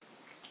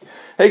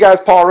Hey guys,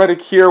 Paul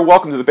Reddick here.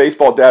 Welcome to the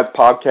Baseball Dads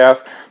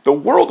Podcast. The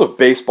world of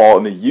baseball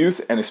and the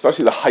youth, and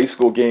especially the high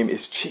school game,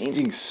 is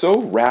changing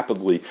so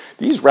rapidly.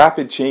 These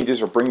rapid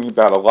changes are bringing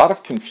about a lot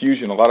of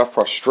confusion, a lot of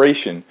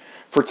frustration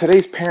for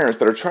today's parents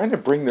that are trying to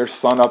bring their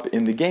son up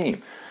in the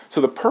game. So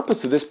the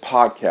purpose of this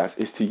podcast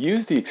is to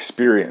use the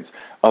experience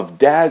of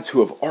dads who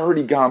have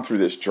already gone through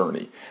this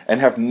journey and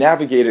have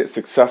navigated it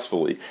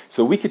successfully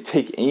so we could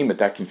take aim at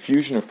that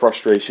confusion and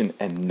frustration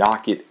and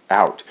knock it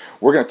out.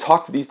 We're going to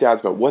talk to these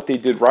dads about what they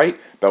did right,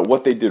 about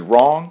what they did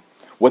wrong,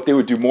 what they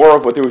would do more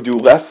of, what they would do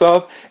less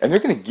of, and they're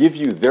going to give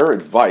you their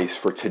advice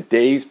for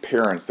today's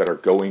parents that are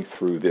going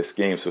through this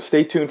game. So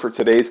stay tuned for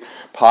today's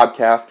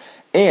podcast.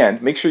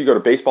 And make sure you go to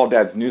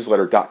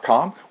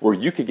baseballdadsnewsletter.com where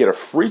you can get a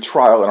free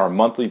trial in our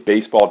monthly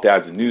Baseball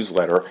Dads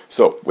newsletter.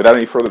 So without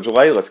any further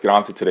delay, let's get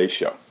on to today's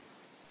show.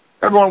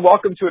 Everyone,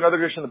 welcome to another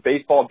edition of the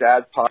Baseball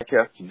Dads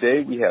Podcast.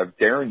 Today we have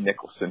Darren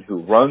Nicholson,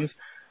 who runs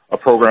a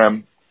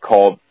program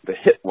called the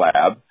Hit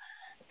Lab.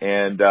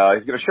 And he's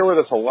going to share with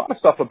us a lot of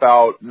stuff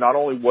about not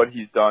only what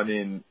he's done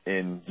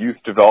in youth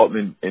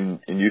development in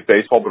youth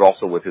baseball, but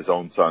also with his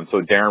own son.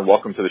 So Darren,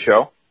 welcome to the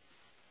show.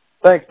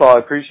 Thanks, Paul. I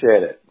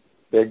appreciate it.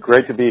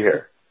 Great to be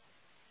here.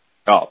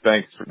 Oh,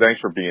 thanks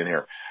for being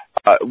here.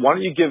 Why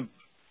don't you give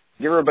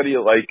everybody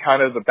like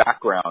kind of the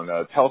background?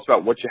 Tell us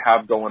about what you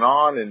have going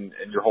on and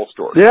your whole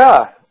story.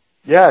 Yeah,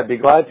 I'd be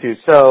glad to.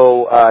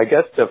 So I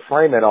guess to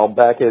frame it, I'll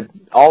back it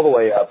all the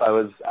way up. I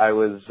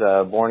was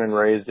born and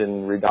raised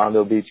in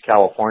Redondo Beach,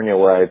 California,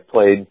 where I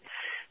played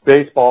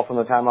baseball from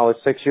the time I was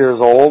 6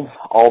 years old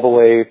all the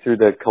way through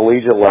the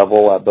collegiate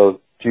level at both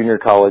junior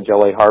college,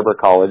 LA Harbor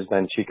College,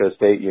 then Chico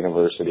State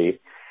University.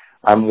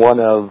 I'm one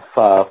of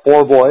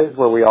four boys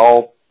where we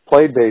all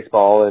played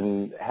baseball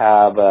and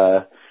have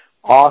an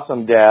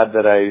awesome dad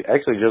that I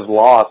actually just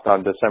lost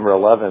on December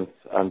 11th,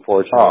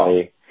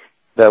 unfortunately.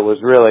 That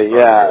was really,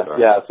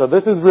 yeah. So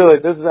this is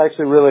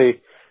actually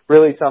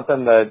really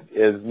something that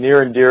is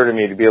near and dear to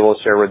me to be able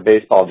to share with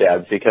baseball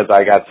dads, because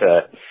I got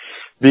to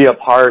be a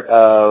part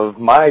of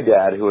my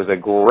dad, who was a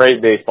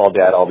great baseball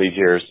dad all these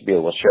years, to be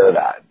able to share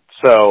that.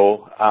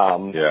 So,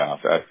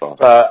 that's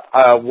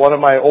awesome. One of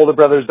my older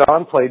brothers,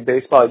 Don, played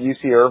baseball at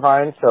UC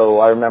Irvine, so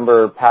I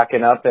remember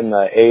packing up in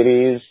the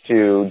 80s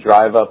to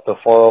drive up the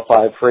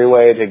 405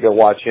 freeway to go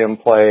watch him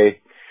play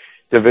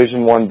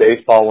Division I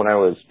baseball when I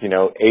was,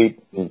 8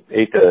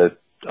 to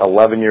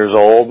 11 years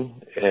old,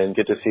 and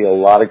get to see a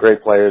lot of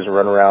great players and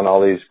run around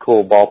all these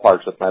cool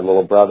ballparks with my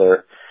little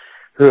brother,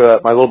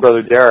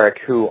 Derek,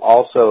 who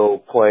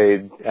also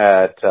played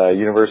at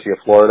University of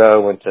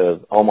Florida, went to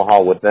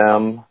Omaha with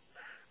them.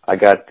 I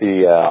got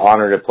the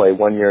honor to play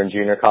 1 year in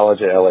junior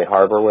college at LA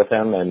Harbor with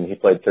him, and he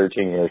played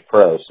 13 years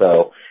pro.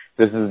 So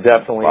this is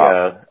definitely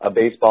a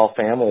baseball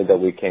family that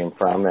we came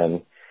from.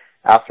 And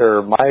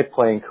after my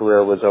playing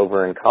career was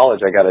over in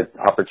college, I got an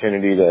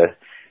opportunity to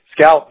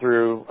scout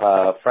through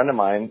a friend of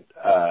mine,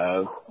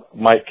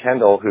 Mike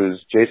Kendall,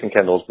 who's Jason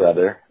Kendall's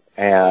brother,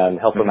 and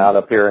help him out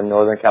up here in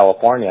Northern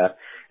California.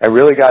 I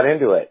really got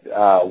into it.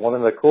 One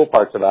of the cool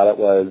parts about it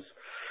was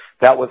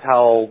that was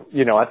how,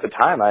 at the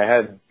time I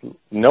had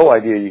no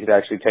idea you could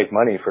actually take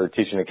money for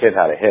teaching a kid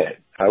how to hit.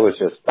 I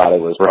thought it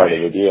was part of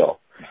the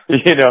deal,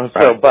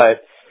 so,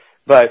 but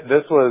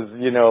this was,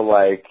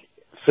 like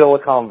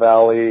Silicon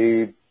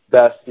Valley,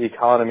 best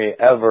economy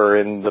ever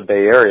in the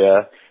Bay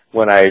Area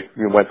when I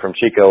went from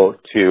Chico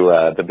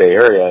to the Bay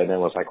Area, and it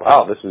was like,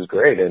 wow, this is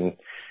great. And,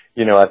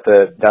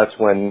 that's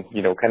when,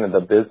 kind of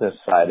the business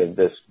side of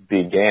this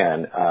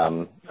began.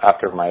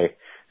 After my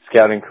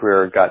scouting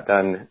career got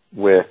done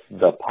with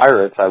the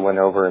Pirates, I went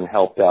over and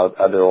helped out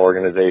other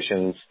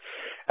organizations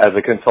as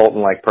a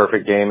consultant, like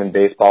Perfect Game and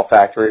Baseball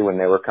Factory, when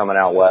they were coming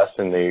out west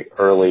in the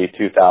early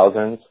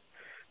 2000s.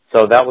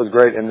 So that was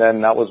great. And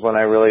then that was when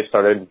I really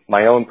started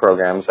my own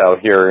programs out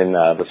here in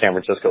the San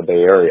Francisco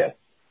Bay Area.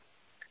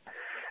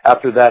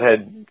 After that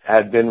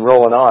had been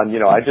rolling on,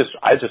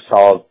 I just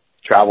saw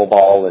travel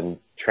ball and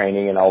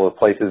training and all the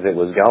places it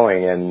was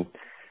going, and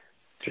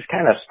just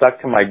kind of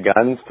stuck to my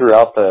guns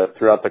throughout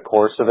the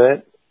course of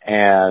it.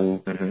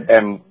 And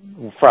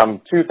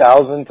from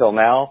 2000 till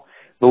now,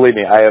 believe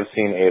me, I have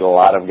seen a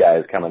lot of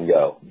guys come and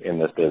go in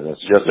this business,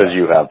 just as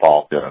you have,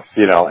 Paul. Yes.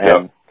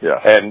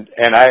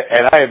 And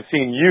I have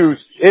seen you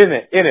in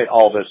it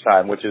all this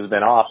time, which has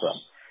been awesome.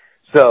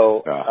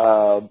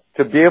 So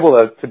to be able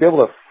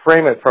to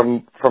frame it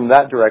from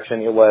that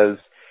direction, it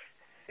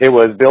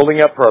was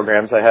building up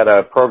programs. I had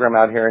a program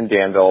out here in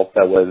Danville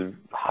that was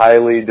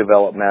highly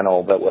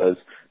developmental, that was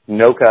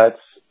no cuts.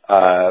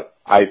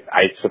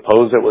 I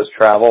suppose it was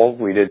travel.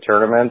 We did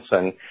tournaments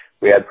and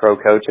we had pro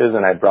coaches,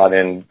 and I brought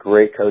in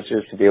great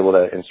coaches to be able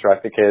to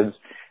instruct the kids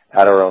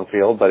at our own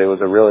field. But it was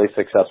a really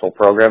successful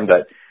program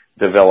that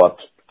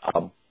developed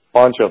a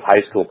bunch of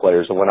high school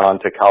players that went on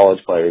to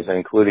college players,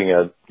 including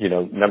a,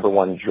 number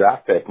one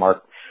draft pick,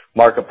 Mark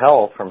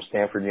Appel from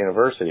Stanford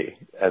University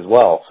as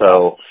well.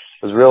 So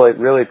I was really,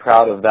 really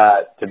proud of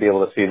that, to be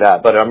able to see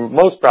that. But I'm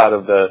most proud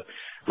of the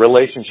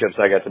relationships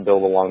I got to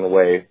build along the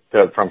way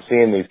from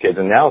seeing these kids.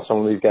 And now some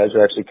of these guys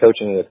are actually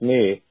coaching with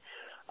me.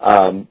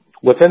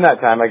 within that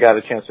time, I got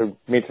a chance to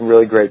meet some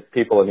really great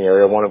people in the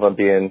area. One of them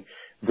being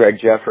Greg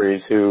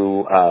Jeffries,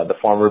 who, the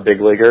former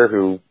big leaguer,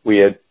 who we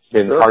had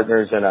been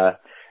partners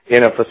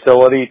in a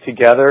facility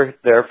together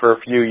there for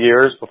a few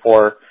years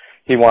before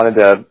he wanted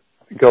to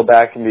go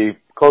back and be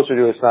closer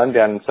to his son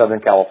down in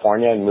Southern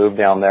California and move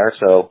down there.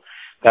 So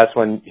that's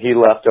when he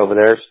left over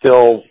there.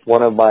 Still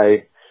one of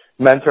my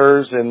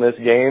mentors in this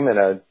game and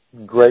a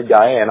great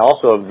guy, and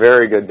also a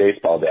very good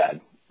baseball dad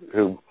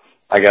who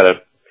I got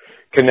to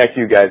connect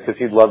you guys because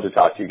he'd love to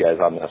talk to you guys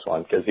on this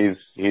one because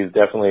he's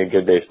definitely a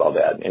good baseball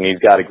dad, and he's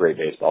got a great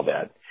baseball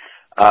dad.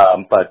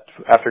 But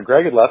after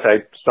Greg had left,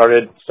 I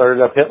started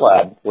up Hit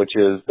Lab, which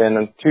has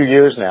been 2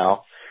 years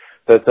now.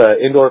 That's an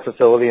indoor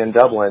facility in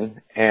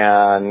Dublin,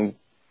 and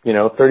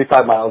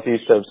 35 miles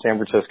east of San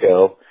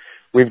Francisco.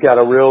 We've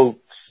got a real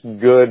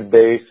good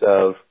base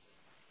of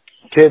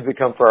kids that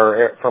come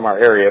from our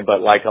area,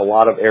 but like a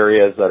lot of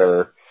areas that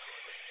are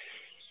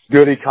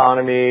good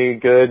economy,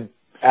 good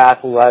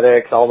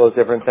athletics, all those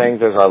different things.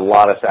 There's a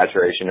lot of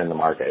saturation in the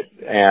market,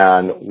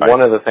 and one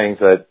of the things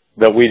that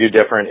we do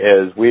different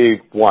is you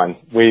want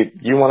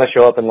to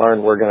show up and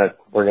learn, we're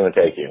gonna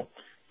take you.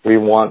 We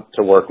want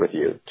to work with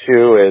you.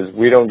 2 is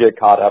we don't get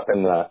caught up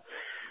in the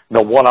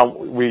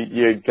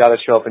you got to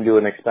show up and do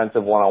an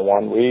expensive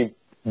one-on-one. We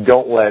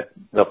don't let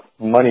the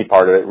money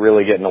part of it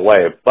really get in the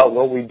way. But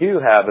what we do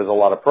have is a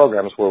lot of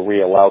programs where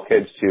we allow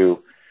kids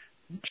to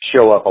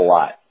show up a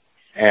lot.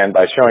 And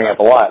by showing up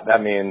a lot,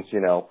 that means,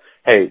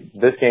 hey,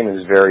 this game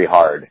is very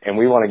hard, and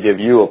we want to give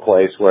you a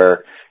place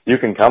where you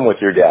can come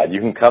with your dad. You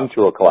can come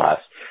to a class.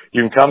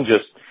 You can come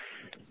just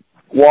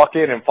walk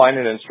in and find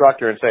an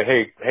instructor and say,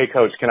 hey,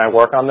 coach, can I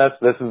work on this?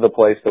 This is the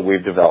place that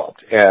we've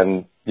developed.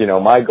 And,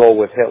 my goal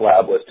with Hit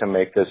Lab was to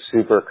make this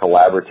super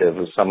collaborative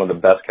with some of the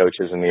best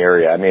coaches in the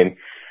area. I mean,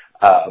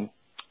 I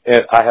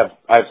have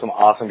some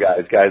awesome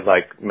guys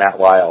like Matt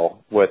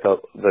Lyle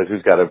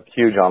who's got a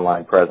huge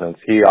online presence.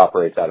 He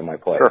operates out of my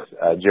place.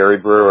 Sure. Jerry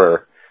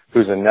Brewer,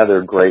 who's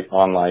another great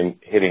online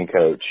hitting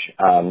coach.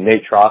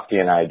 Nate Trotsky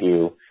and I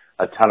do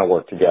a ton of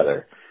work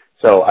together.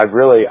 So I've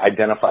really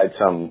identified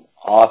some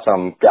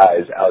awesome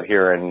guys out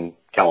here in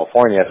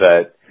California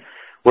that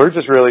we're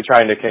just really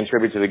trying to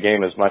contribute to the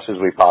game as much as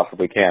we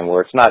possibly can,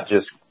 where it's not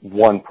just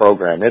one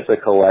program. It's a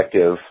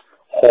collective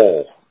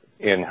whole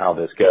in how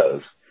this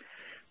goes.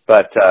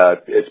 But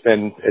it's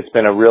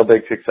been a real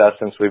big success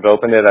since we've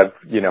opened it.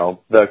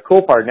 The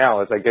cool part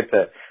now is I get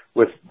to,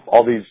 with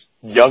all these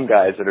young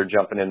guys that are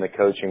jumping in the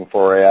coaching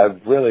foray,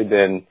 I've really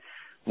been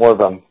more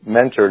of a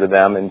mentor to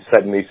them and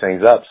setting these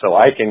things up so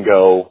I can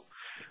go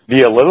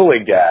be a Little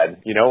League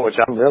dad, which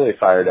I'm really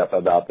fired up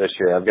about this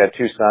year. I've got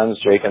 2 sons,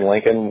 Jake and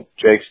Lincoln.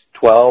 Jake's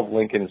 12,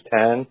 Lincoln's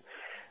 10.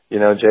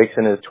 Jake's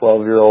in his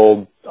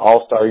 12-year-old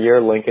all-star year.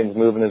 Lincoln's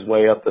moving his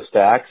way up the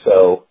stack.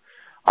 So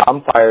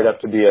I'm fired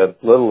up to be a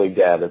Little League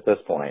dad at this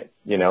point,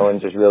 and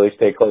just really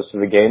stay close to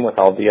the game with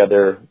all the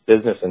other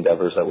business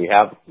endeavors that we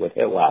have with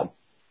Hit Lab.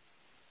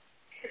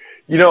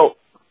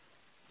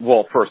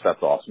 Well, first,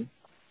 that's awesome.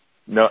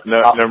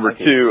 Number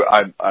 2,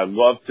 I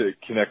love to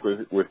connect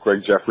with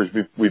Greg Jeffries.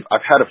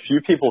 I've had a few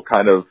people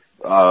kind of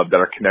that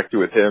are connected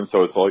with him,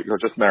 so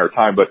it's just a matter of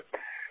time. But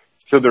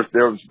so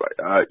there was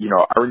I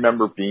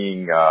remember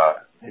being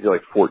maybe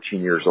like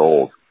 14 years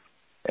old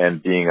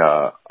and being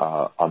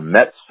a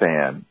Mets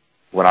fan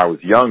when I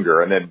was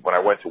younger, and then when I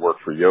went to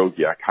work for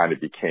Yogi, I kind of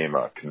became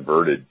a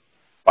converted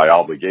by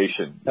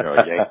obligation,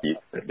 a Yankee.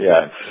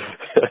 Yeah.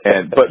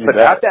 But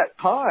at that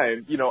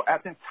time,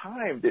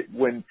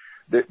 when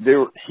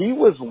he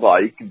was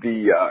like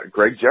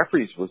Greg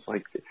Jeffries was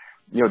like,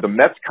 the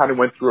Mets kind of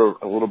went through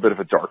a little bit of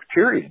a dark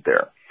period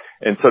there.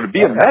 And so to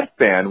be a Mets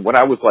fan when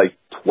I was like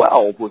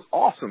 12 was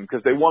awesome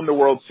because they won the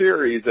World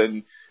Series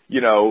and,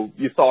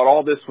 you thought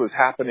all this was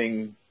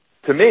happening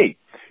to me.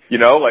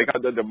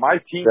 My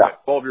team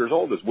at 12 years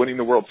old is winning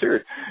the World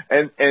Series.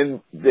 And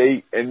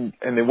they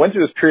went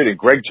through this period and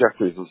Greg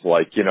Jeffries was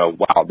like,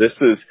 wow, this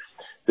is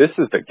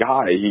the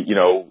guy,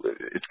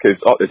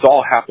 it's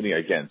all happening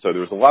again. So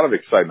there was a lot of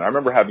excitement. I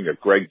remember having a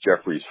Greg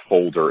Jeffries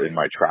folder in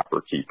my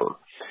Trapper Keeper.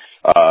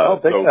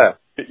 With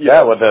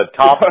the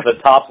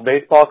Topps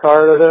baseball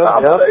card of it.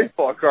 Topps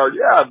baseball card.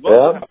 Yeah. I'd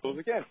love to have those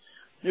again.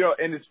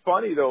 And it's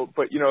funny though,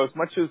 but as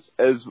much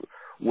as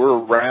we're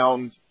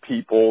around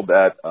people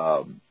that,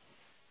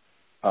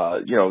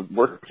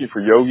 working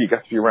for Yogi,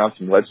 got to be around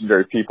some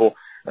legendary people.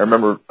 I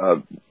remember,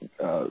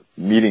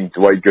 meeting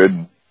Dwight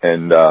Gooden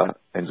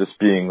and just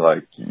being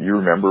like, you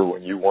remember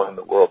when you won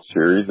the World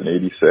Series in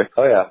 '86?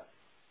 Oh yeah.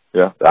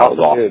 Yeah, that was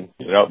awesome.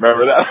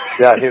 Remember that?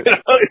 Yeah,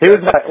 he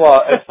was.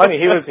 Well, it's funny.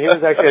 He was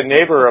actually a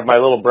neighbor of my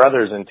little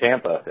brother's in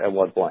Tampa at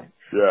one point.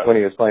 Yeah. When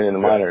he was playing in the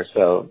minors.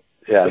 So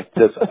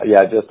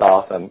just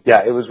awesome.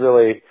 Yeah, it was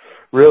really,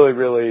 really,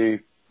 really,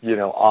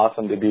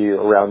 awesome to be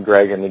around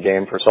Greg in the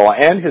game for so long,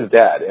 and his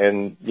dad.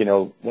 And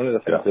one of the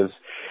things is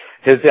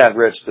his dad,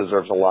 Rich,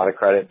 deserves a lot of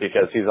credit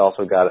because he's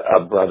also got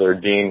a brother,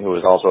 Dean, who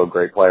is also a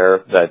great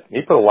player. That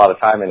he put a lot of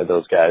time into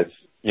those guys,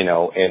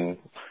 in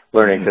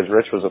learning because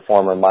Rich was a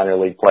former minor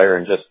league player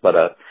and just but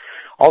a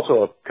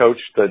also a coach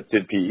that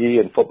did PE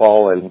and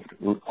football and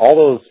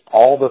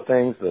all the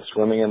things, the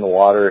swimming in the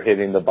water,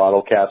 hitting the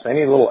bottle caps,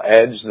 any little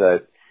edge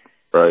that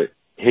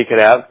he could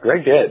have,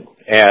 Greg did.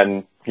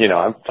 And, you know,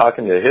 I'm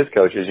talking to his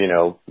coaches, you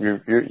know,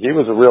 he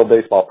was a real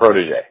baseball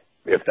protege,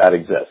 if that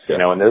exists, you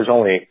know, and there's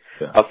only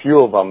a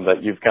few of them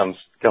that you've come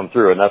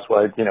through, and that's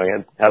why, you know,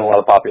 he had a lot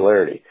of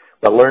popularity,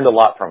 but learned a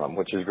lot from him,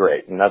 which is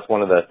great. And that's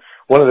one of the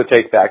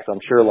take backs, I'm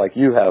sure, like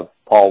you have,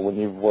 Paul, when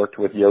you've worked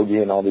with Yogi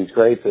and all these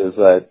greats, is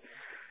that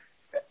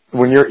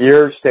when your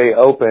ears stay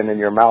open and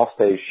your mouth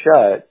stays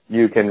shut,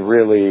 you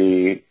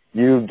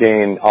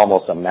gain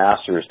almost a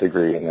master's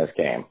degree in this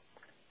game.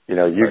 You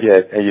know, you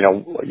get, you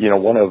know,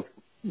 one of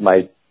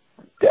my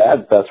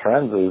dad's best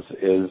friends was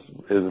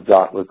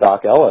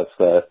Doc Ellis,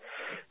 the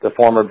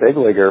former big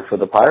leaguer for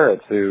the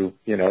Pirates, who,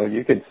 you know,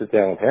 you could sit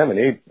down with him and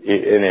he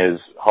in his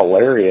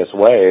hilarious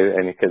way,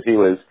 and because he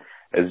was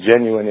as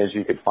genuine as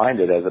you could find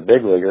it as a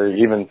big leaguer,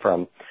 even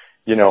from,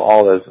 you know,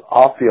 all his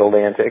off-field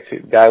antics.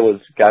 Guy was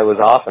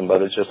awesome,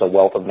 but it's just a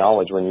wealth of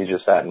knowledge when you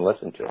just sat and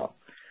listened to him.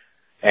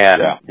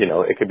 And, you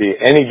know, it could be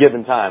any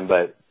given time,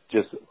 but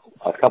just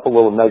a couple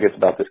little nuggets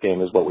about this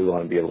game is what we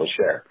want to be able to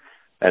share.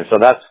 And so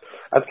that's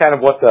kind of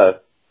what the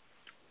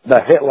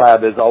Hit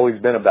Lab has always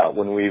been about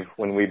when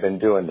we've been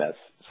doing this.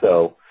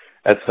 So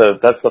that's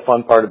the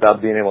fun part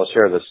about being able to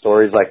share the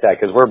stories like that,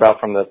 because we're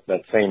about from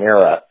that same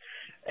era.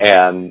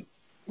 And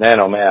man,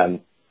 oh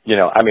man, you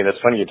know, I mean,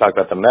 it's funny you talk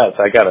about the Mets.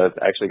 I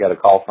actually got a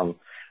call from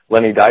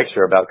Lenny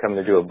Dykstra about coming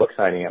to do a book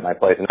signing at my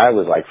place, and I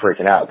was like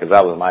freaking out because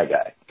that was my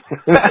guy.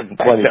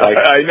 Lenny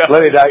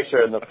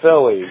Dykstra and the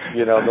Phillies,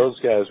 you know, those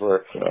guys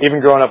were,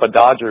 even growing up a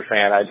Dodger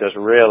fan, I just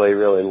really,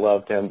 really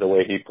loved him, the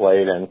way he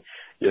played, and,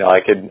 you know,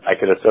 I could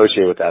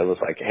associate with that. It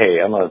was like,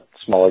 hey, I'm a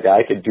smaller guy,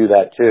 I could do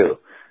that too,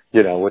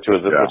 you know, which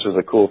was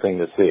a cool thing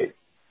to see.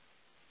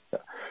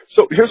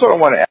 So here's what I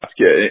want to ask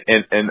you,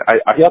 and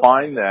I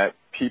find that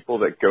people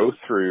that go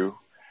through,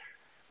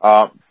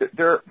 I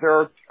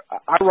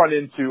run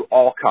into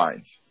all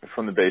kinds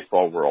from the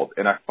baseball world,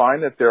 and I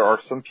find that there are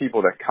some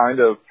people that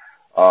kind of,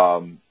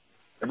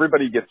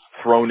 everybody gets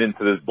thrown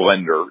into this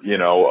blender, you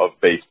know, of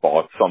baseball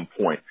at some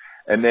point.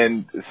 And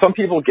then some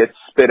people get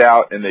spit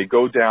out and they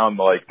go down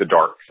like the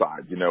dark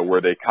side, you know,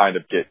 where they kind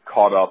of get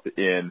caught up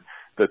in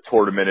the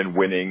tournament and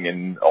winning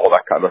and all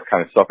that kind of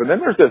stuff. And then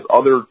there's this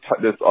other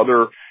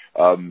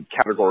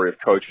category of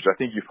coach, which I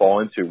think you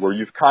fall into, where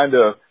you've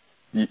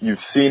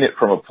seen it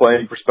from a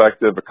playing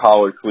perspective, a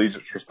college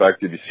collegiate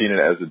perspective. You've seen it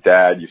as a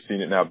dad. You've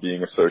seen it now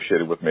being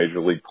associated with major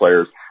league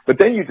players. But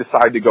then you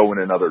decide to go in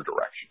another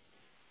direction.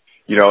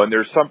 You know, and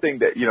there's something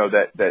that, you know,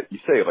 that you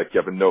say, like you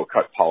have a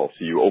no-cut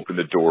policy. You open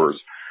the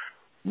doors.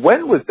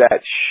 When was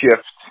that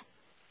shift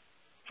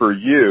for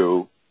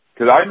you?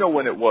 Because I know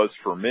when it was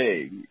for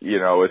me, you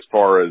know, as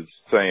far as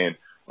saying,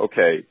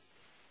 okay,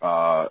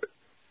 I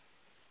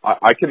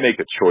can make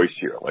a choice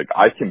here. Like,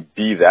 I can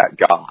be that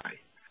guy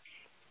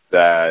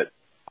that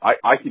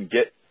I can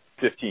get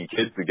 15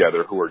 kids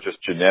together who are just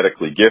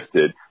genetically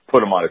gifted, put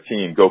them on a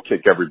team, go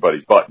kick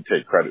everybody's butt and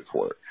take credit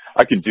for it.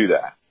 I can do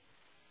that.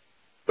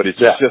 But it's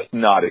just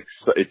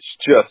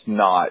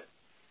not,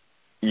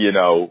 you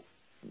know,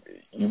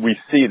 we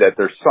see that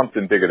there's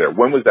something bigger there.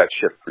 When was that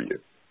shift for you?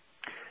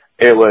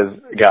 It was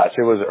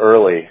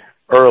early.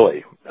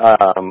 Early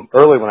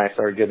when I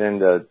started getting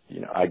into,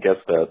 you know, I guess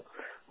the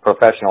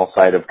professional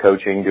side of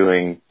coaching,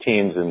 doing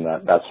teams and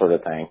that sort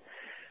of thing.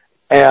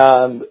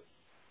 And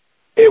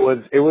it was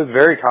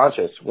very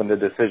conscious when the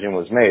decision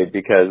was made,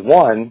 because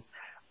one,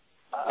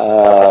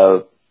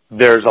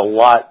 there's a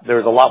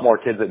lot more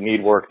kids that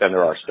need work than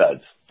there are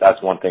studs.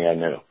 That's one thing I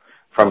knew.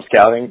 From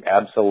scouting,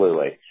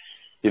 absolutely.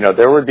 You know,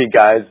 there would be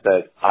guys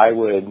that I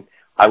would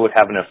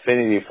have an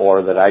affinity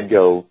for, that I'd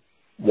go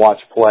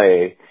watch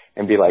play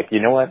and be like,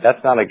 you know what,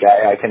 that's not a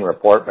guy I can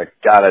report, but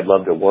God, I'd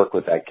love to work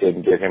with that kid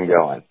and get him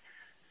going.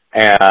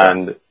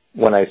 And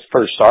when I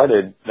first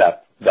started the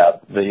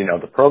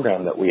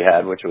program that we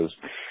had, which was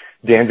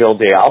Danville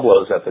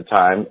Diablos at the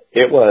time,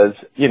 it was,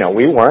 you know,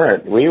 we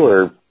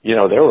were, you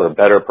know, there were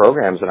better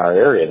programs in our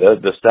area.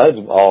 The studs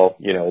all,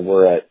 you know,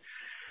 were at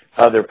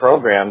other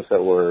programs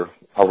that were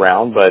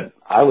around, but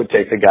I would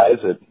take the guys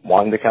that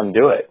wanted to come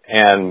do it.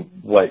 And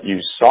what you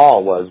saw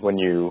was, when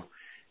you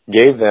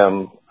gave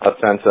them a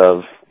sense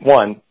of,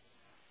 one,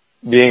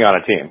 being on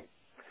a team,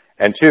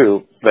 and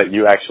two, that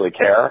you actually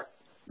care,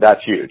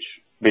 that's huge,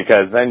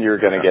 because then you're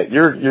going to get,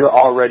 you're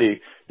already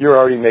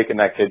making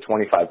that kid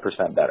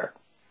 25% better.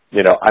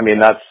 You know, I mean,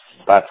 that's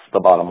the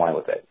bottom line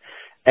with it.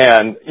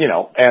 And, you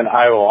know, and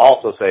I will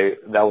also say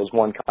that was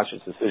one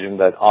conscious decision,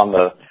 that on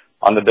the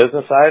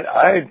business side,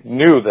 I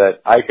knew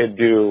that I could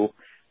do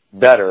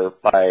better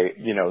by,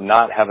 you know,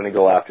 not having to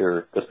go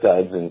after the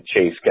studs and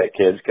chase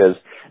kids, because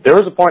there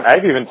was a point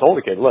I've even told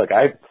a kid, look,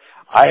 I'm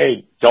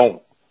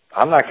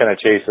not going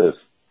to chase this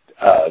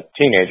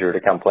teenager to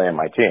come play on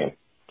my team.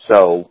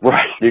 So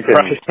you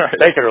can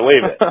take it or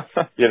leave it.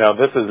 You know,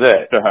 this is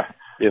it.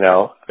 You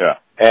know? Yeah.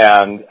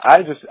 And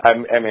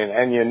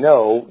and you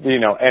know,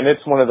 and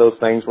it's one of those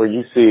things where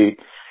you see,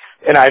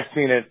 and I've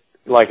seen it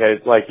like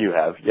you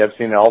have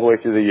seen it all the way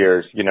through the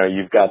years. You know,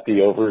 you've got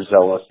the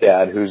overzealous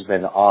dad who's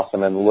been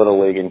awesome in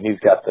Little League, and he's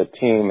got the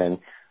team, and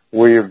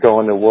we're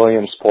going to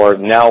Williamsport.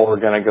 Now we're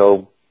going to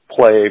go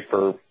play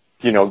for,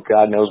 you know,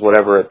 God knows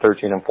whatever at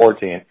 13 and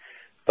 14.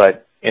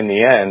 But in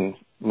the end,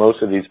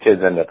 most of these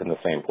kids end up in the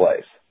same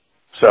place.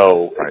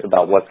 So It's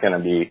about what's going to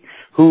be,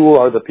 who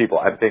are the people?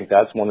 I think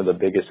that's one of the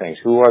biggest things.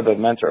 Who are the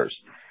mentors?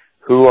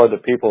 Who are the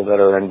people that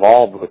are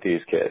involved with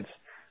these kids?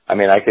 I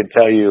mean, I could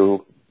tell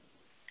you,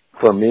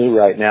 for me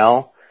right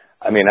now,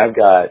 I mean, I've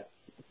got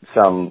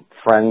some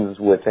friends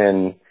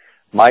within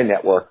my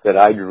network that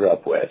I grew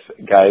up with,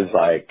 guys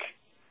like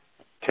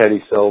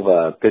Teddy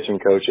Silva, pitching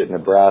coach at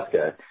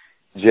Nebraska,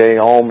 Jay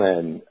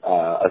Ullman,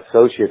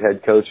 associate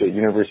head coach at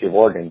University of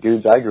Oregon,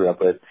 dudes I grew up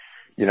with,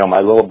 you know,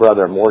 my little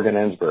brother, Morgan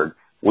Ensberg.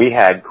 We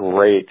had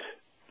great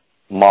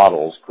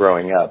models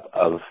growing up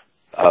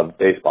of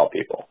baseball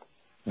people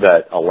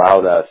that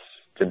allowed us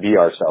to be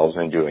ourselves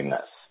in doing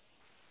this,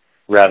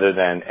 rather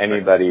than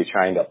anybody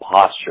trying to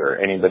posture,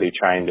 anybody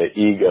trying to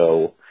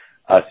ego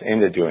us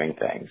into doing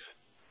things.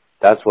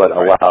 That's what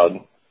allowed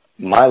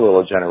my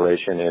little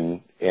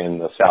generation in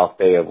the South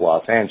Bay of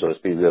Los Angeles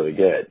to be really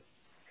good.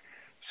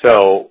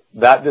 So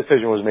that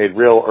decision was made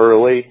real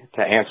early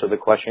to answer the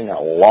question, a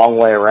long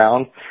way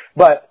around.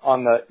 But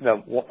on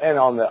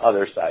the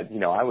other side, you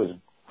know, I was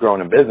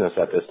growing a business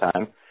at this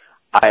time.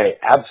 I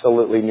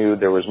absolutely knew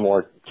there was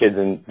more kids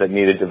that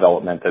needed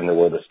development than there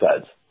were the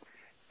studs.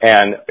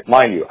 And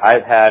mind you,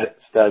 I've had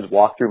studs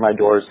walk through my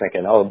doors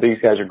thinking, oh, these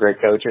guys are great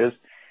coaches,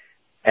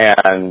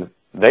 and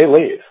they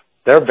leave.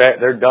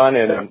 They're done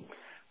in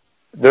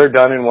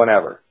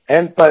whenever.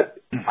 But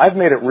I've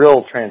made it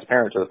real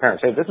transparent to the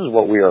parents. Hey, this is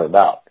what we are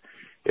about.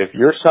 If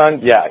your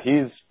son,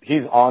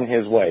 he's on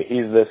his way.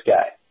 He's this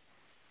guy.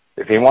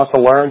 If he wants to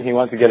learn, he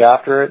wants to get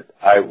after it,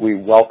 we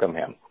welcome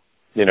him,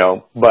 you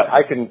know. But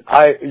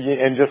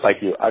and just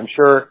like you, I'm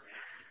sure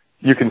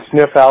you can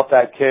sniff out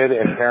that kid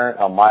and parent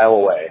a mile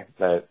away.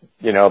 That,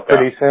 you know,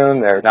 pretty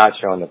soon they're not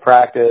showing the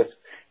practice.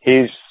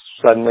 He's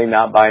suddenly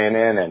not buying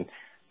in, and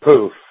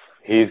poof,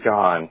 he's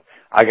gone.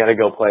 I got to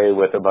go play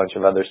with a bunch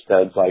of other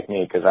studs like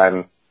me because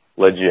I'm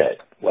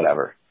legit,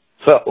 whatever.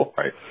 So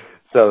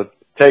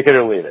take it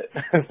or leave it.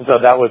 So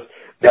that was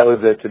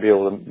it to be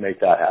able to make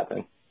that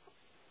happen.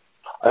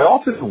 I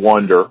often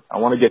wonder, I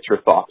want to get your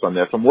thoughts on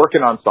this. I'm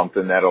working on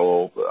something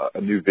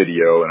a new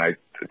video, and I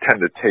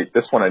tend to take,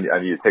 this one I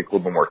need to take a little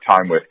bit more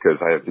time with because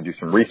I have to do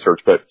some research,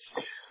 but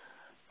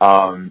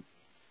I'm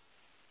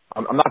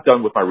not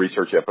done with my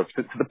research yet, but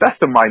to the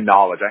best of my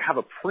knowledge, I have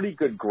a pretty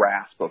good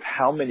grasp of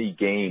how many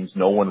games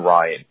Nolan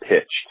Ryan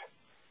pitched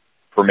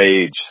from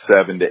age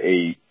 7 to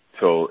 8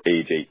 till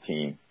age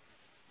 18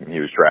 when he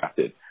was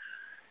drafted.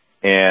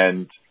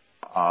 And,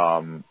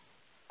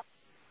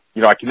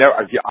 you know, I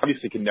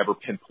obviously can never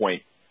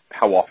pinpoint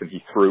how often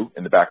he threw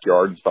in the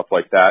backyard and stuff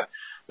like that,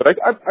 but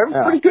I'm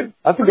pretty good.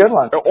 That's a good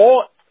one.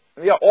 All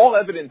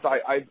evidence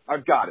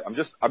I've got it. I'm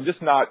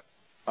just not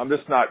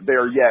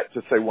there yet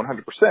to say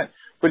 100%.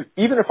 But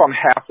even if I'm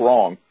half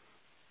wrong,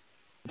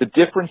 the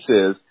difference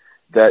is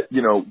that,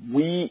 you know,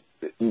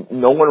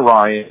 Nolan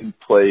Ryan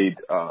played,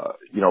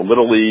 you know,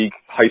 Little League,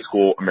 high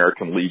school,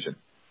 American Legion,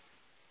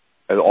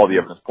 as all the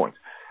evidence points.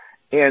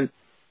 And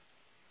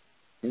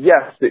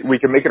yes, we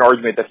can make an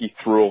argument that he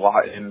threw a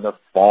lot in the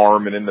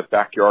farm and in the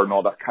backyard and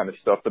all that kind of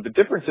stuff. But the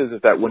difference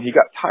is that when he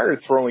got tired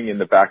of throwing in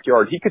the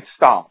backyard, he could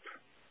stop.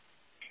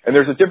 And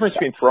there's a difference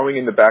between throwing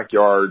in the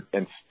backyard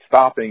and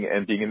stopping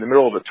and being in the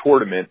middle of a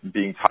tournament and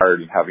being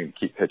tired and having to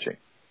keep pitching.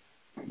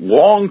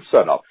 Long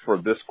setup for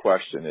this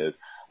question is,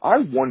 I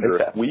wonder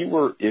if we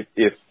were, to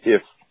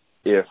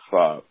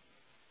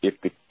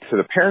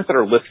the parents that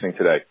are listening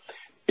today,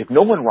 if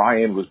Nolan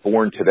Ryan was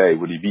born today,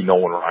 would he be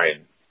Nolan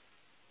Ryan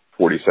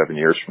 47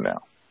 years from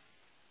now?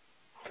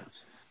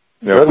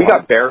 You know, if we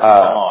got Barry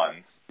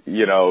Bonds,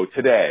 you know,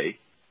 today,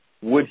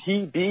 would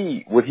he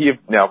have,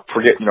 now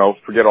forget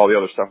all the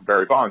other stuff,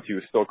 Barry Bonds, he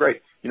was still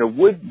great. You know,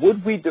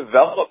 would we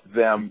develop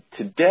them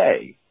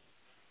today?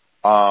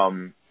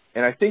 And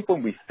I think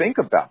when we think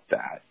about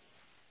that,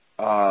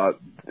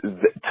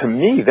 to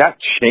me, that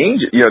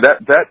changes, you know,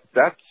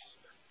 that's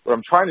what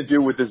I'm trying to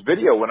do with this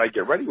video when I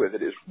get ready with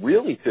it, is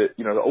really to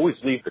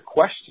always leave the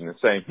question and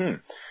saying,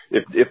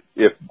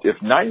 if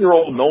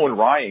 9-year-old Nolan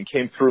Ryan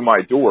came through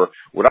my door,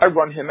 would I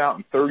run him out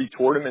in 30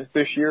 tournaments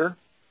this year?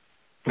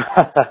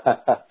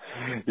 Yeah,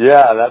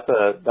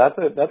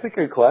 that's a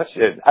good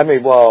question. I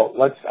mean, well,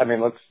 let's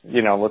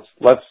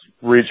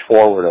reach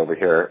forward over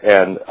here.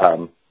 And,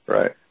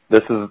 right.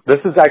 This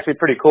is actually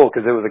pretty cool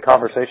because it was a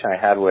conversation I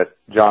had with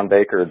John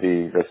Baker,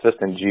 the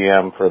assistant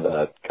GM for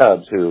the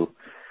Cubs, who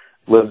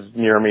lives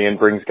near me and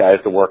brings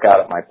guys to work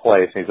out at my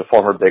place. He's a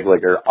former big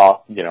leaguer,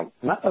 you know,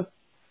 not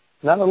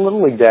a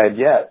little league dad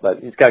yet, but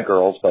he's got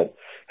girls, but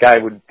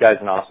guy's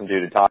an awesome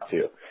dude to talk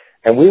to.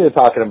 And we were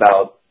talking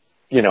about,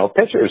 you know,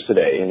 pitchers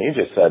today, and he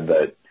just said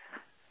that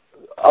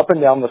up and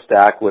down the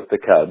stack with the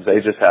Cubs, they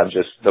just have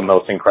the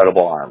most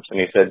incredible arms. And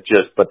he said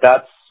but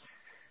that's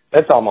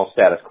almost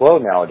status quo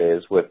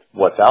nowadays with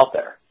what's out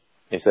there.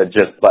 He said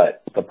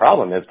but the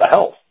problem is the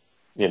health.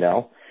 you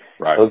know.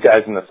 Right. Those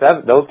guys in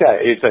the those guys,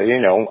 it's a,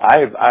 you know,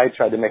 I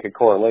tried to make a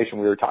correlation.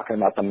 We were talking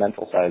about the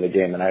mental side of the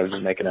game, and I was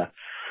just making a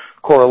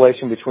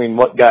correlation between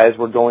what guys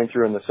were going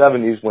through in the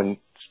 70s when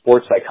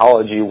sports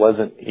psychology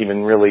wasn't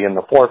even really in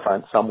the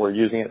forefront. Some were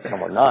using it, some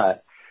were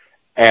not.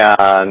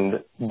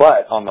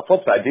 But on the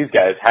flip side, these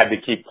guys had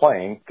to keep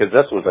playing because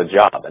this was a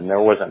job and there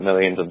wasn't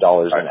millions of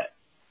dollars in it.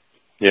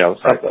 You know,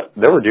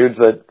 there were dudes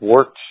that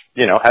worked,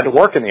 you know, had to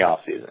work in the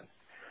off season.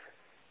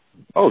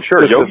 Oh,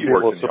 sure. Yogi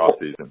worked in the off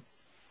season.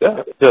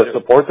 Yeah, to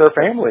support their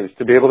families,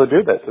 to be able to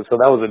do this. And so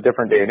that was a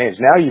different day and age.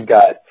 Now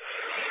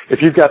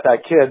if you've got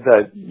that kid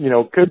that, you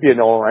know, could be a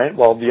Nolan Ryan,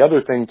 well, the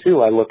other thing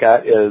too I look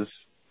at is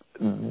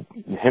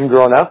him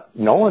growing up.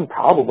 Nolan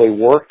probably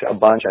worked a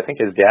bunch. I think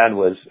his dad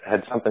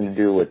had something to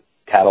do with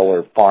cattle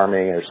or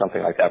farming or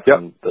something like that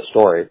from the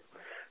story.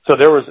 So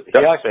he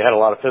actually had a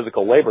lot of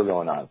physical labor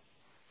going on.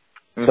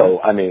 Mm-hmm.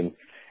 So, I mean,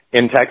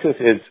 in Texas,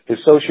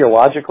 is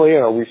sociologically,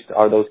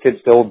 are those kids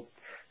still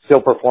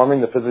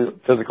performing the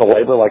physical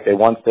labor like they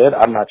once did?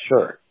 I'm not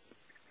sure.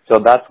 So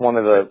that's one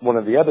of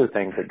the other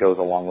things that goes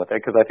along with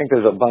it, because I think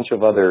there's a bunch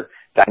of other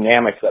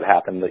dynamics that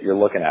happen that you're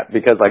looking at.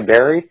 Because like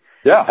Barry,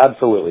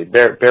 absolutely,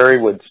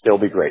 Barry would still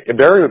be great.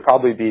 Barry would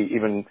probably be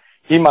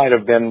he might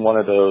have been one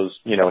of those,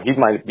 you know, he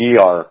might be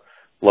our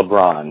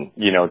LeBron,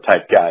 you know,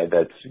 type guy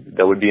that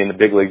would be in the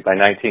big leagues by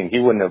 19. He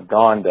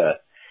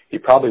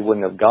probably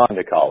wouldn't have gone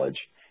to college.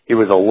 He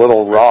was a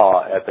little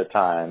raw at the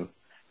time.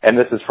 And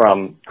this is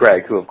from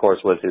Greg, who of course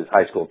was his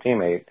high school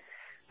teammate,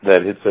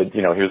 that it said,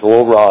 you know, he was a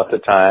little raw at the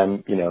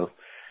time, you know,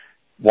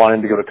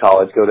 wanting to go to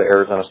college, go to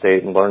Arizona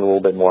State and learn a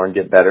little bit more and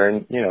get better.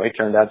 And, you know, he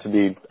turned out to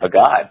be a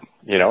god,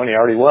 you know, and he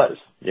already was,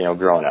 you know,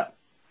 growing up.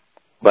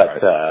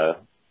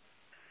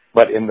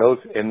 But in those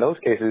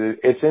cases,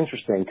 it's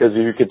interesting because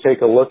you could take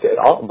a look at,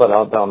 but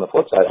on the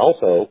flip side,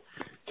 also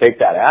take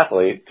that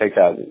athlete, take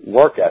that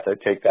work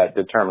ethic, take that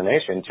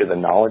determination to the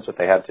knowledge that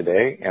they have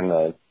today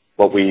and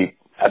what we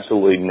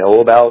absolutely know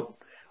about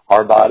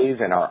our bodies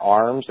and our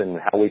arms and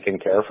how we can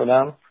care for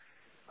them.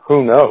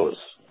 Who knows?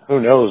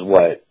 Who knows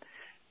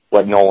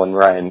what Nolan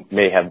Ryan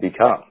may have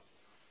become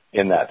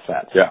in that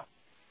sense? Yeah.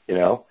 You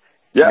know?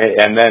 Yeah.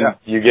 And then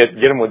you get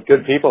them with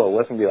good people that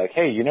listen and be like,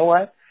 hey, you know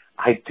what?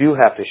 I do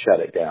have to shut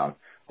it down.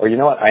 Or you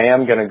know what? I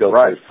am going to go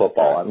play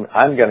football.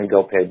 I'm going to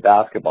go play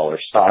basketball or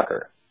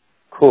soccer.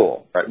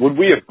 Cool. Right. Would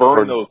we have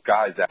burned those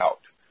guys out?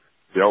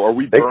 You know, are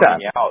we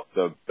burning out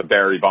the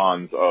Barry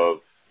Bonds of,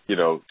 you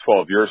know,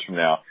 12 years from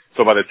now?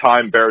 So by the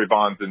time Barry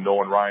Bonds and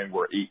Nolan Ryan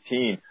were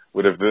 18,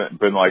 would have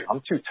been like,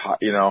 I'm too tired,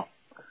 you know,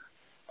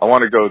 I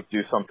want to go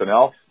do something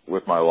else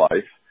with my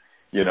life,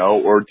 you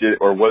know, did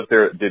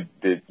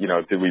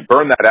we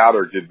burn that out,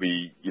 or did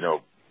we, you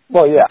know,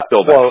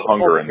 still that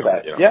hunger in them?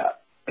 You know? Yeah.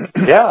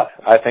 Yeah.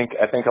 I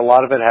think a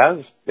lot of it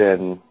has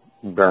been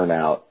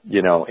burnout,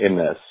 you know, in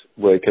this,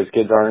 because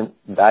kids aren't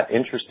that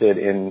interested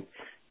in,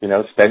 you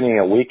know, spending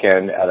a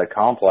weekend at a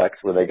complex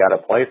where they got to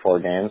play 4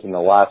 games and the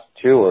last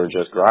 2 are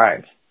just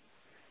grinds,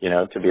 you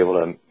know, to be able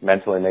to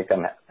mentally make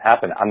them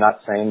happen. I'm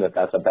not saying that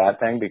that's a bad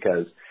thing,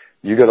 because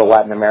you go to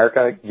Latin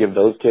America, give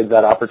those kids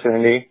that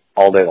opportunity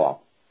all day long.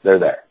 They're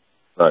there.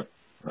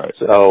 Right.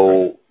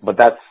 So, but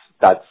that's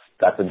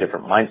a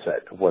different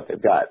mindset of what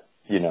they've got,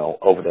 you know,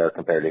 over there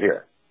compared to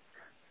here.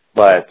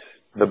 But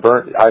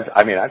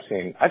I've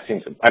seen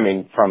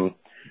some,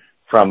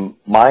 from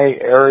my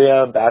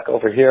area back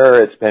over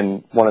here, it's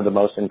been one of the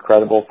most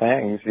incredible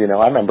things. You know,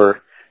 I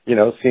remember, you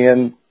know,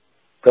 seeing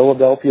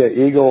Philadelphia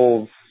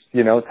Eagles,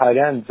 you know, tight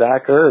end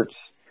Zach Ertz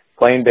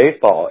playing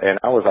baseball, and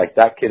I was like,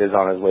 that kid is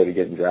on his way to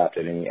getting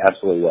drafted, and he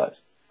absolutely was.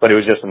 But it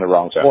was just in the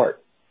wrong sport.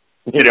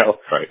 You know,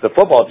 the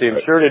football team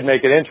sure did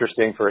make it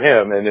interesting for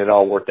him, and it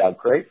all worked out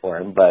great for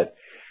him. But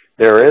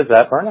there is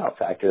that burnout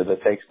factor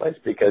that takes place,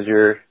 because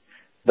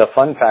the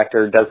fun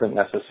factor doesn't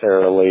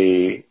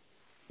necessarily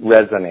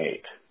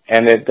resonate.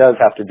 And it does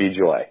have to be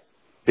joy,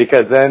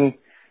 because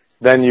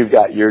then you've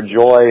got your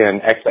joy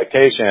and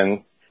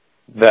expectation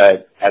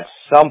that at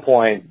some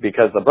point,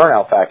 because the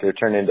burnout factor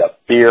turned into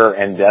fear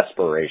and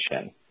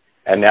desperation.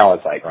 And now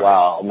it's like,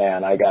 wow,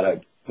 man, I got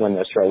to win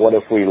this show. What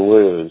if we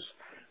lose?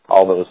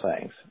 All those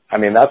things. I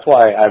mean, that's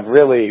why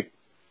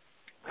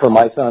for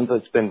my sons,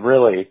 I've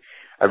really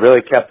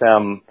kept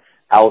them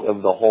out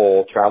of the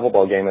whole travel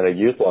ball game at a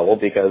youth level,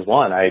 because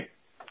one, I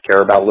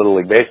care about Little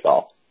League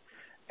Baseball.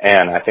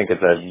 And I think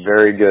it's a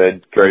very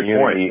good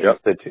community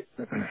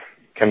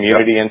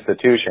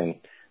institution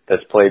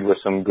that's played with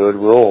some good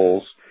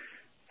rules.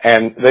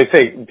 And they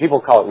say,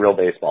 people call it real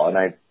baseball. And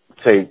I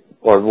say,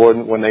 or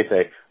when they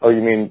say, oh,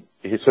 you mean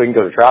so you can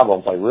go to travel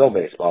and play real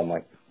baseball? I'm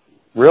like,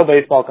 real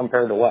baseball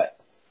compared to what?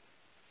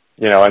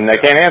 You know, and they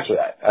can't answer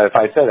that. If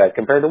I say that,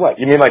 compared to what?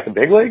 You mean like the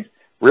big leagues?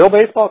 Real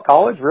baseball?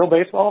 College? Real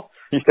baseball?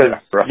 Because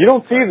you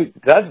don't see,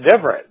 that's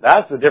different.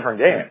 That's a different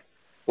game.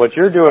 What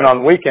you're doing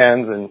on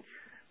weekends and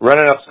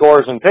running up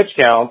scores and pitch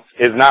counts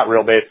is not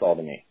real baseball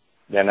to me.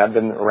 And I've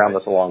been around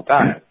this a long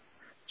time.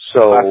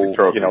 So,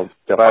 you know,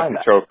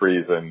 classic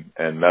trophies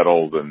and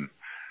medals and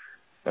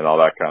all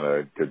that kind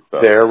of good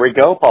stuff. There we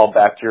go, Paul,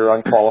 back to your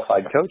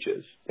unqualified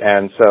coaches.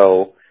 And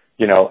so,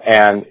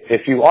 and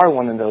if you are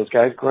one of those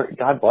guys,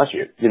 God bless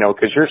you,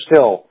 because you're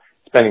still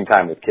spending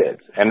time with kids.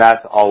 And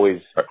that's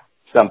always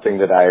something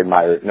that I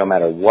admire, no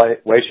matter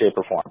what way, shape,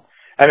 or form.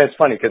 And it's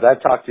funny because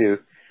I've talked to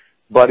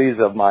buddies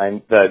of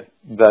mine that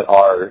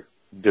are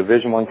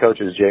Division I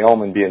coaches, Jay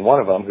Ullman being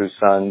one of them,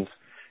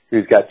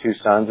 who's got two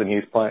sons, and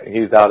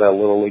he's out at a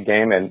little league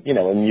game. And,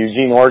 in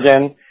Eugene,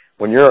 Oregon,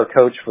 when you're a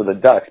coach for the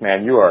Ducks,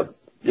 man, you're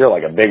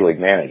like a big league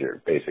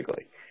manager,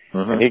 basically.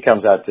 Mm-hmm. And he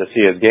comes out to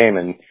see his game,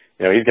 and,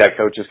 he's got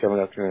coaches coming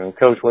up to him,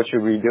 Coach, what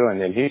should we be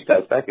doing? And he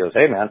steps back and goes,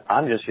 hey, man,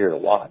 I'm just here to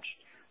watch.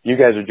 You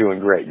guys are doing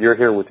great. You're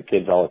here with the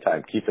kids all the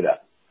time. Keep it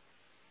up.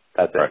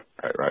 That's it.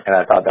 Right. And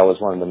I thought that was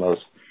one of the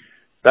most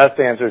best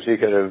answers he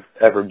could have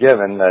ever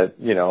given that,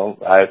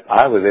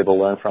 I was able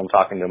to learn from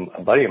talking to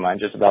a buddy of mine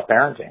just about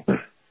parenting.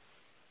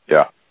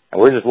 Yeah.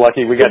 And we're just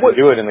lucky we got to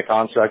do it in the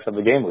constructs of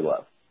the game we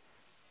love.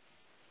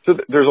 So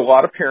there's a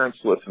lot of parents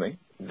listening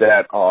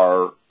that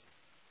are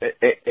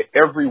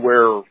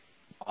everywhere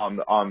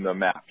on the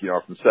map,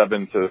 from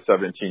 7 to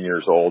 17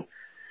 years old.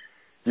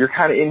 You're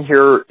kind of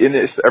in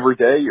this every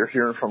day. You're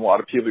hearing from a lot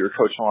of people. You're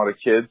coaching a lot of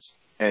kids,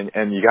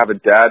 and you have a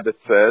dad that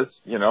says,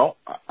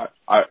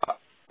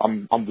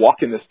 I'm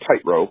walking this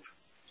tightrope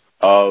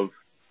of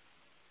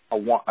I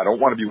don't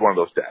want to be one of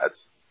those dads,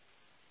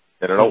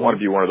 and I don't want to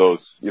be one of those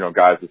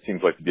guys that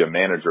seems like to be a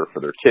manager for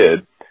their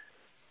kid.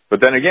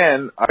 But then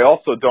again, I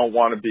also don't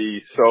want to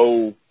be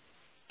so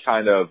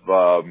kind of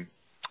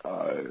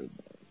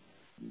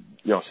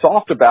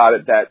soft about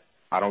it that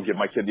I don't give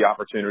my kid the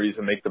opportunities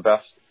and make the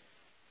best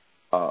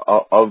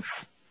of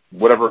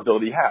whatever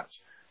ability he has.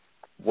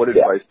 What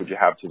advice would you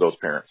have to those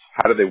parents?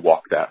 How do they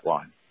walk that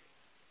line?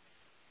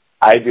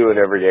 I do it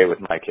every day with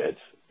my kids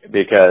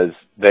because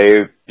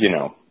they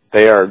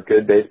are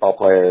good baseball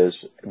players,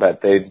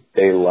 but they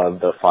love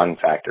the fun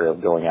factor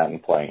of going out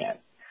and playing it.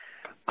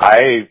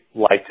 I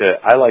like to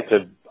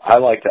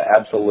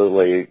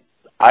absolutely,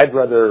 I'd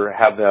rather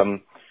have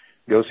them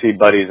go see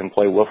buddies and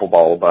play wiffle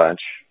ball a bunch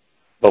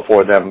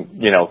before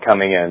them,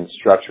 coming in,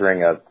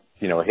 structuring a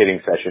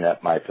hitting session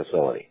at my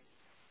facility.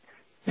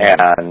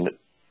 And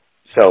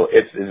so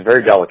it's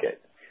very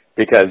delicate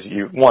because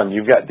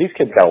these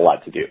kids got a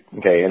lot to do.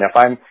 Okay. And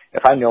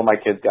if I know my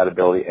kid's got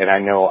ability and I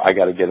know I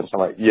got to get them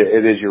somewhere,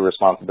 it is your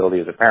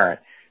responsibility as a parent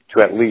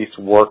to at least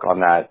work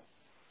on that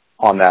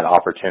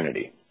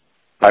opportunity.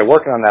 By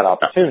working on that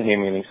opportunity,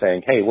 meaning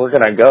saying, hey, we're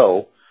going to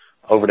go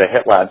over to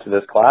HitLab to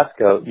this class,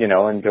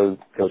 and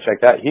go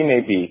check that. He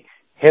may be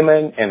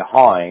hemming and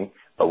hawing,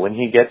 but when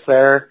he gets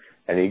there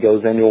and he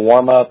goes into a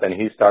warm-up and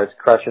he starts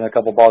crushing a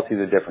couple balls, he's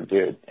a different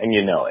dude, and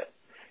you know it.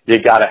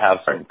 You got to have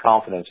some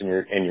confidence in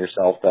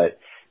yourself that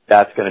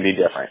that's going to be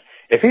different.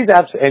 If he's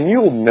and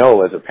you'll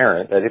know as a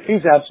parent that if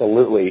he's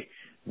absolutely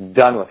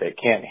done with it,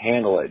 can't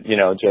handle it,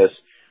 just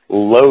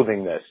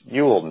loathing this,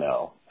 you will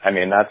know. I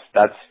mean,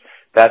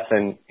 that's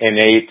an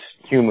innate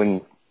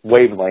human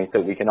wavelength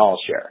that we can all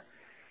share.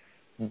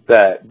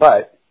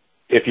 But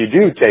if you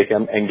do take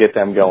them and get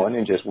them going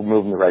and just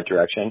move in the right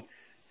direction,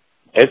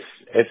 it's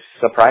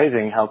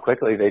surprising how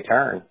quickly they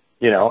turn,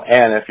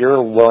 and if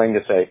you're willing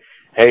to say,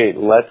 hey,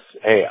 let's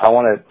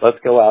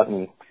go out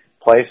and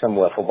play some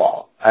wiffle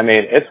ball. I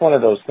mean, it's one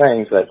of those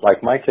things that,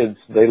 like, my kids,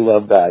 they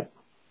love that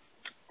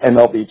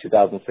MLB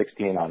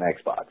 2016 on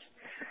Xbox.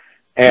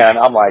 And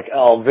I'm like,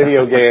 oh,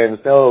 video games,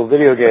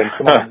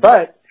 come on.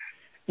 But,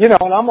 and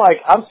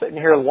I'm sitting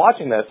here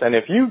watching this, and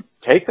if you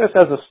take this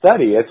as a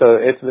study,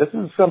 this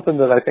is something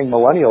that I think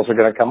millennials are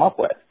going to come up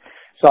with.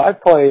 So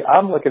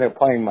I'm looking at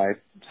playing my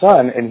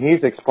son, and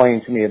he's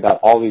explaining to me about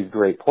all these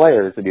great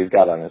players that he's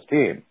got on his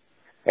team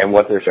and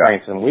what their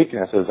strengths and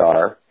weaknesses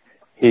are.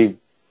 He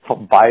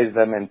buys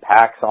them in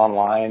packs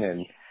online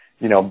and,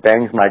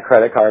 bangs my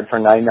credit card for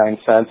 99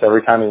 cents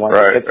every time he wants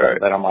to hit them.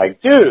 And I'm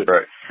like, dude,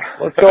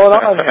 what's going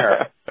on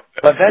here?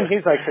 But then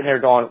he's like sitting here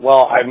going,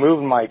 well, I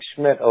moved Mike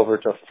Schmidt over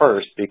to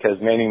first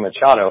because Manny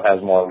Machado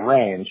has more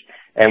range.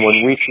 And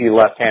when we see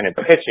left-handed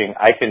pitching,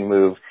 I can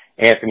move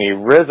Anthony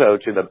Rizzo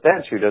to the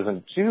bench, who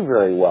doesn't do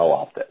very well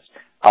off this.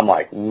 I'm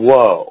like,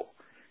 whoa,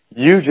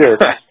 you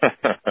just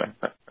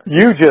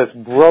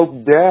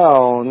broke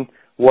down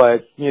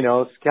what,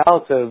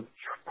 scouts have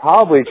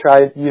probably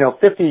tried,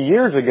 50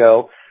 years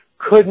ago,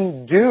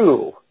 couldn't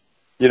do,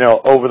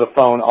 over the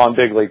phone on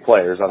big league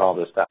players on all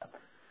this stuff.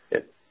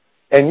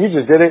 And you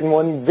just did it in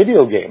one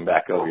video game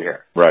back over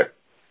here. Right.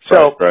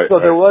 So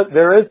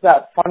there is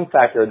that fun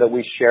factor that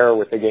we share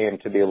with the game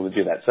to be able to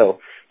do that. So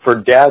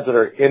for dads that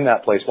are in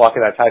that place,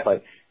 walking that tight,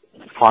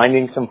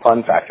 finding some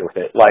fun factor with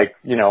it. Like,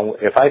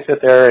 if I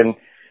sit there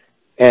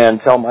and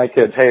tell my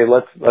kids, hey,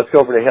 let's go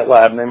over to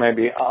HitLab, and they may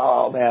be,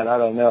 oh man, I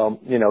don't know,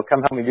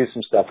 come help me do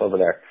some stuff over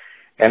there.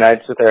 And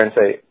I'd sit there and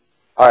say,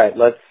 all right,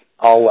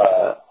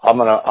 I'm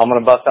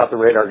gonna bust out the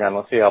radar gun.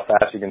 Let's see how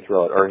fast you can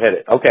throw it or hit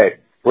it. Okay,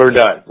 we're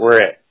done. We're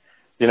in.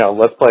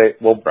 Let's play.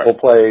 We'll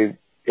play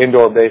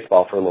indoor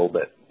baseball for a little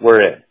bit.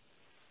 We're in.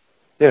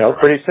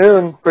 Pretty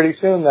soon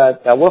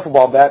that wiffle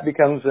ball bat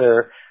becomes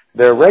their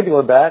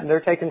regular bat, and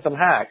they're taking some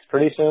hacks.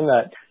 Pretty soon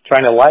that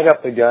trying to light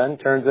up the gun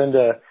turns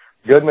into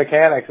good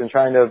mechanics and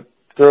trying to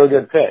throw a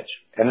good pitch.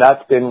 And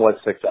that's been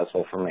what's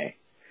successful for me.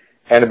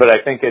 But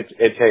I think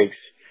it takes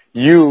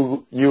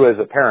you as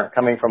a parent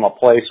coming from a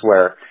place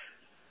where,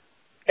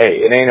 hey,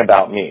 it ain't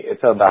about me.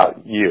 It's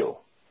about you.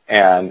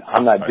 And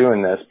I'm not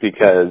doing this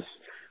because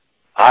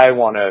I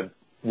want to,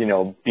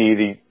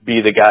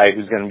 be the guy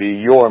who's going to be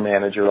your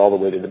manager all the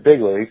way to the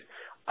big leagues.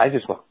 I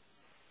just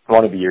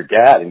want to be your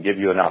dad and give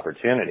you an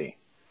opportunity.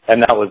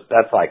 And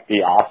that's like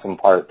the awesome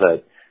part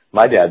that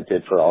my dad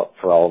did for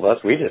all of us.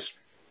 He just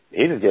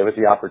gave us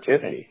the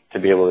opportunity to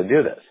be able to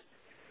do this.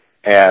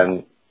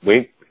 And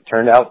we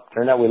turned out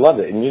we loved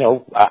it.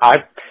 And,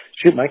 I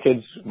shoot, my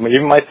kids,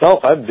 even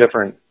myself, I have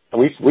different,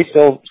 we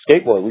still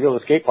skateboard. We go to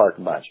the skate park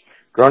a bunch.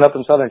 Growing up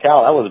in Southern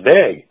Cal, that was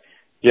big,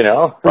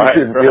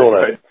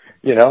 Right.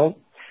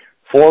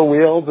 Four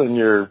wheels and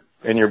your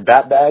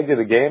bat bag to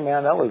the game,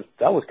 man, that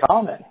was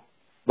common.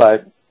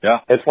 But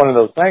yeah, it's one of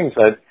those things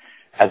that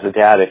as a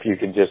dad, if you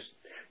could just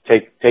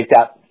take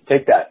that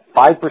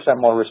 5%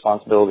 more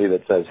responsibility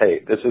that says, hey,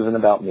 this isn't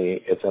about me,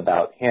 it's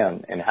about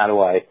him, and how do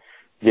I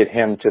get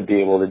him to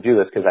be able to do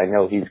this because I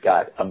know he's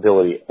got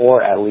ability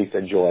or at least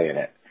a joy in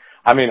it.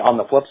 I mean, on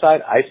the flip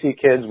side, I see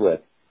kids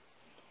with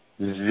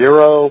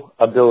zero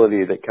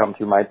ability that come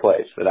through my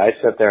place that I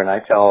sit there and I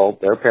tell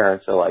their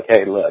parents, they're like,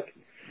 hey, look,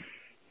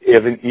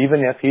 even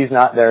if he's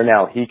not there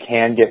now, he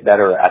can get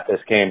better at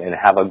this game and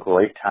have a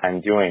great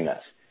time doing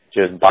this.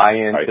 Just buy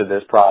into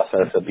this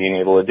process of being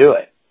able to do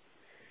it.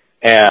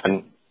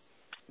 And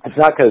it's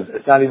not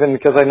even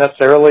because I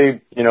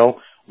necessarily,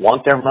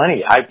 want their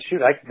money.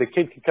 The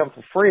kid could come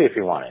for free if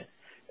he wanted.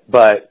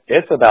 But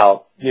it's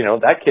about,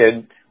 that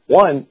kid,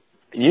 one,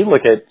 you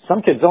look at,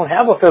 some kids don't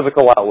have a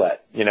physical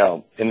outlet,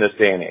 in this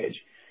day and age.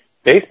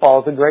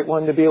 Baseball is a great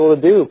one to be able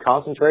to do,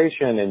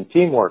 concentration and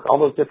teamwork, all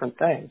those different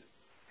things.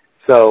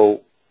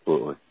 So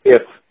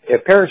if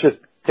parents just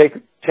take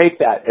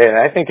that, and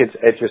I think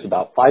it's just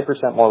about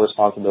 5% more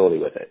responsibility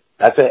with it.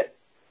 That's it.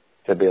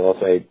 To be able to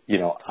say,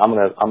 I'm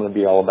gonna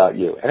be all about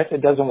you. And if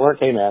it doesn't work,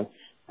 hey man,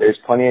 there's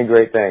plenty of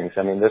great things.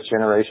 I mean, this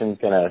generation's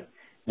gonna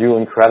do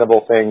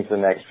incredible things the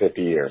next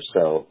 50 years.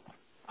 So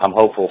I'm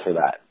hopeful for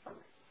that.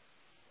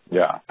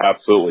 Yeah,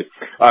 absolutely.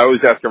 I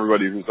always ask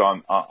everybody who's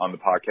on the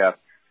podcast,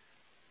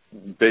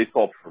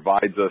 baseball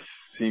provides us,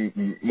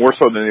 more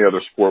so than any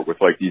other sport, with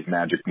like these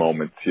magic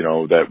moments,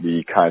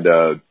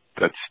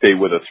 that stay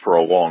with us for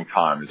a long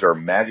time. Is there a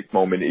magic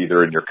moment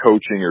either in your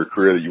coaching or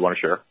career that you want to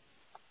share?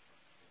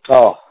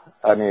 Oh,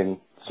 I mean,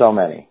 so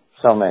many.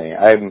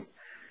 I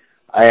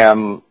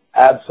am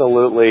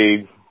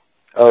absolutely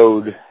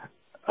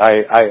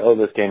I owe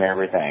this game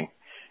everything,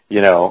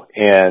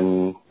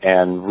 and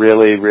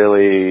really,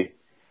 really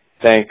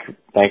thank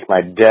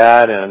my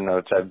dad, and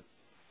which I've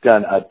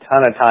done a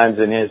ton of times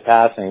in his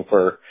passing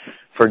for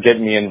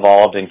getting me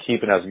involved and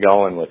keeping us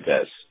going with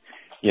this.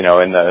 In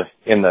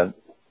the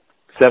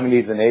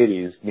 70s and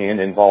 80s, being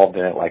involved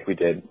in it like we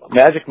did.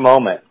 Magic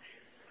moment,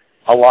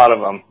 a lot of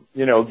them.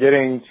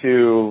 Getting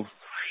to,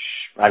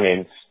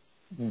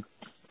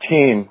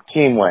 team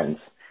wins.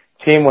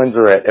 Team wins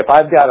are it. If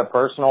I've got a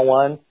personal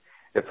one,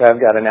 if I've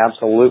got an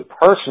absolute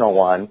personal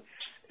one,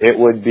 it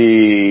would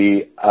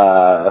be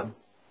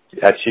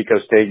at Chico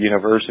State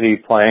University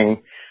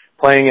playing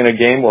in a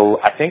game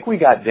where I think we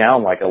got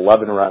down like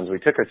 11 runs. We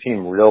took our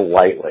team real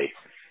lightly.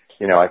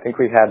 I think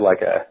we had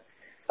like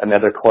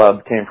another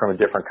club came from a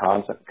different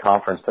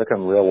conference, took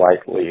them real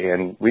lightly,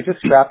 and we just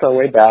scrapped our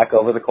way back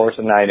over the course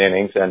of 9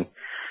 innings. And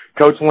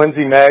Coach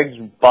Lindsey Meggs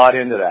bought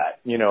into that.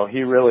 He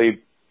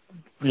really,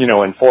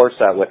 enforced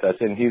that with us.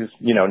 And he's,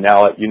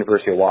 now at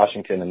University of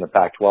Washington in the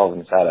Pac-12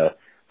 and has had a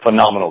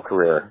phenomenal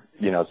career,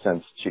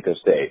 since Chico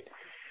State.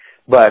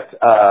 But,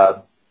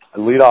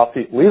 lead off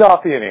the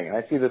inning.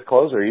 I see this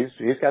closer.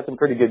 He's got some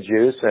pretty good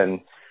juice,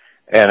 and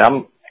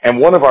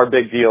one of our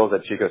big deals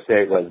at Chico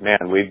State was,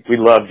 man, we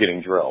love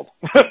getting drilled.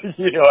 Right.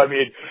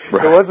 It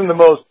wasn't the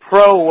most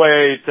pro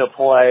way to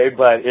play,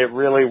 but it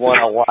really won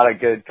a lot of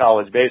good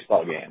college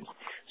baseball games,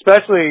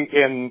 especially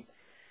in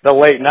the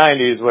late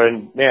 90s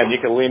when, man, you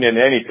could lean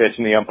into any pitch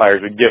and the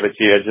umpires would give it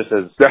to you just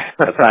as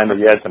a sign that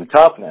you had some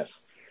toughness.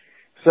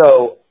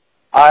 So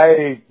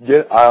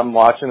I'm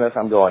watching this.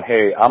 I'm going,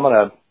 hey, I'm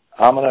gonna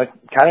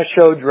kind of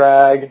show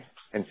drag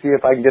and see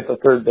if I can get the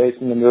third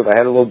baseman to move. I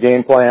had a little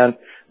game plan,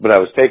 but I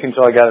was taking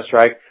until I got a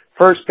strike.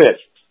 First pitch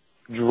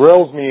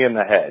drills me in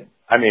the head.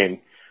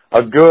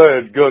 A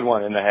good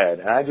one in the head.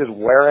 And I just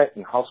wear it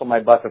and hustle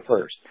my butt to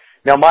first.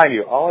 Now, mind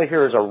you, all I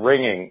hear is a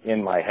ringing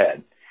in my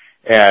head.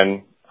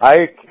 And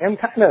I am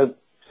kind of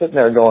sitting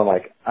there going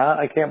like,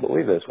 I can't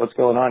believe this. What's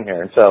going on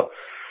here? And so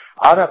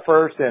I'm at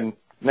first, and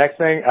next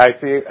thing I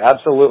see,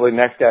 absolutely,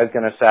 next guy's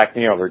going to sack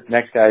me over.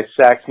 Next guy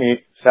sacks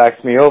me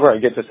over. I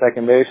get to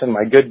second base, and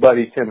my good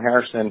buddy Tim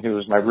Harrison, who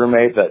was my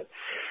roommate that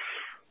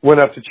went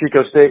up to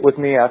Chico State with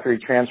me after he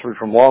transferred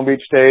from Long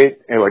Beach State,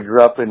 and I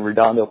grew up in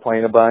Redondo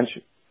playing a bunch,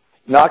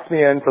 knocks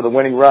me in for the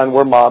winning run.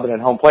 We're mobbing at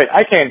home plate.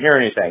 I can't hear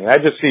anything. I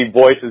just see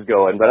voices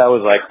going, but I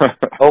was like,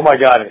 oh my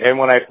God. And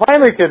when I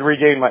finally could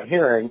regain my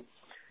hearing,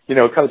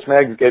 Coach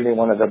Meggs gave me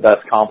one of the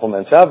best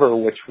compliments ever,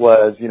 which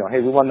was,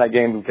 hey, we won that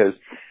game because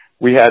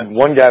we had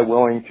one guy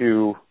willing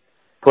to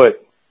put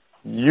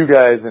you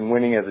guys and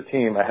winning as a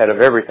team ahead of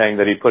everything,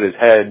 that he put his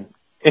head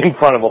in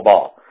front of a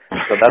ball.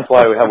 So that's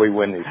how we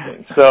win these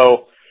games.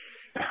 So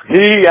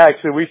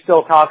we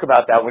still talk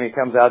about that when he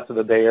comes out to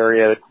the Bay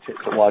Area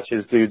to watch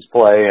his dudes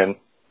play, and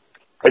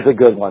it's a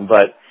good one.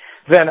 But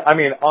then, I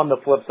mean, on the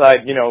flip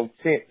side,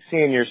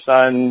 seeing your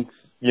son,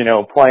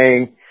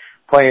 playing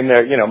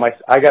there,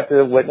 I got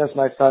to witness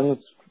my son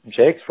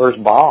Jake's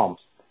first bombs,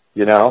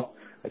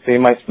 I see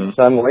my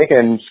son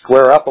Lincoln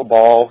square up a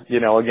ball,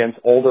 against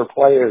older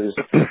players.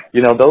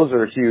 Those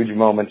are huge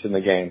moments in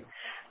the game.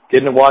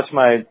 Getting to watch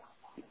my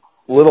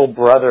little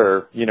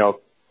brother,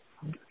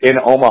 in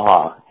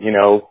Omaha,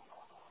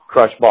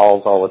 crush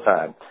balls all the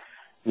time.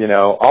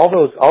 All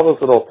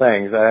those little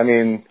things. I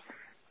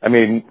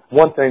mean,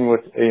 one thing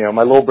with,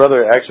 my little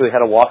brother actually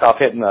had a walk-off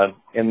hit in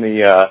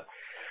the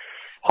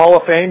Hall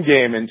of Fame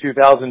game in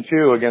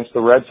 2002 against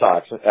the Red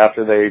Sox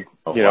after they,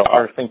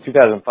 I think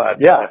 2005.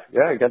 Yeah,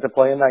 he got to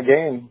play in that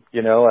game,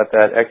 at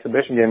that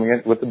exhibition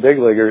game with the big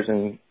leaguers,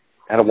 and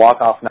had a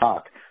walk-off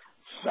knock.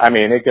 I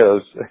mean, it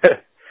goes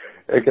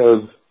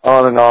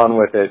on and on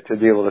with it to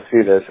be able to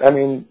see this. I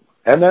mean,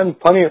 and then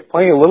plenty of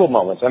little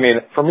moments. I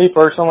mean, for me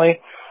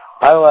personally,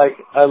 I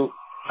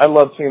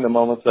love seeing the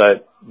moments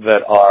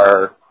that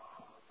are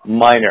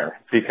minor,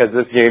 because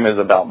this game is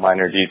about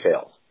minor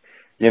details.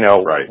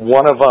 Right.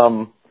 One of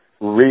them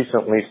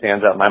recently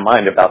stands out in my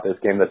mind about this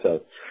game. That's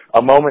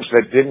a moment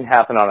that didn't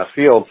happen on a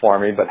field for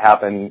me, but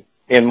happened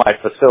in my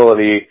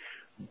facility.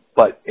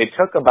 But it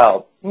took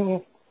about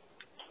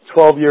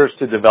 12 years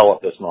to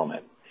develop this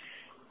moment.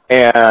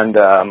 And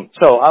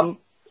so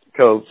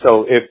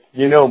if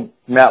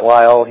Matt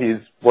Lyle, he's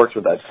works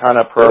with a ton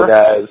of pro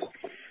guys.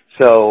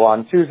 So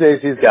on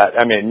Tuesdays he's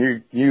got, I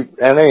mean,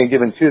 and any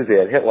given Tuesday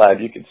at Hit Lab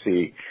you could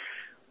see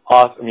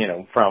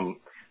awesome, from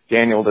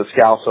Daniel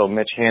Descalso,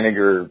 Mitch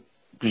Haniger,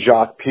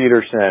 Jacques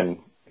Peterson,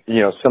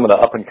 some of the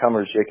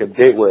up-and-comers, Jacob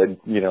Gatewood,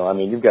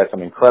 you've got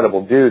some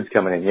incredible dudes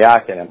coming in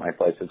yakking at my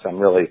place, which I'm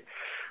really,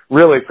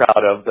 really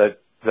proud of, that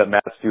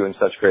Matt's doing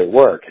such great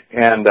work.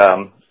 And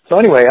so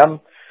anyway,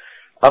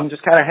 I'm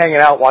just kind of hanging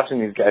out,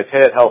 watching these guys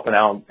hit, helping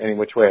out any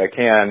which way I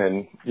can,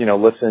 and,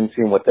 listening,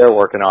 seeing what they're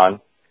working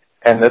on.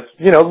 And this,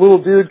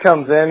 little dude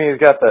comes in, he's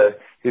got the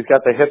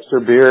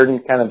hipster beard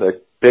and kind of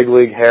the big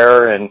league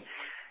hair, and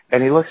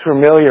he looks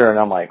familiar, and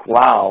I'm like,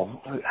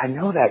 wow, I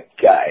know that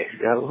guy.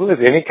 Who is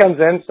he? And he comes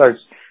in,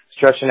 starts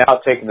stretching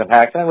out, taking the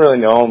packs. I don't really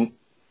know him.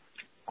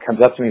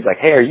 Comes up to me, he's like,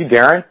 hey, are you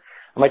Darren?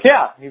 I'm like,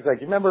 yeah. He's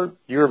like, you remember,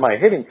 you were my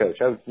hitting coach.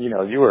 I was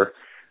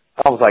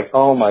like,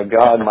 oh my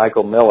God,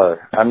 Michael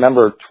Miller. I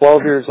remember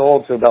 12 years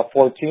old to about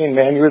 14,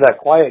 man, you were that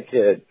quiet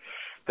kid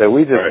that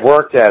we just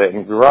worked at it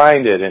and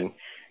grinded, and,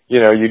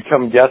 you'd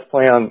come guest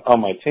play on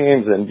my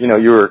teams, and,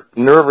 you were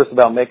nervous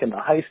about making the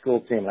high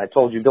school team, and I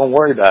told you, don't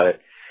worry about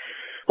it.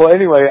 Well,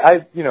 anyway,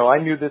 I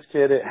knew this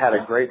kid. It had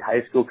a great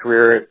high school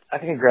career. I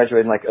think he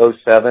graduated in like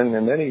 2007,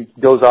 and then he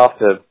goes off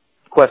to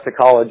Cuesta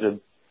College,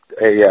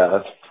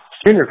 a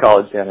junior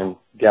college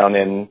down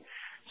in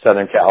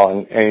Southern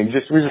Cal, and we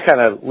just kind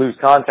of lose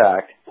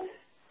contact.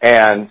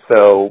 And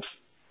so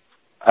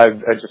I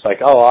just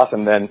like, oh,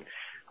 awesome. Then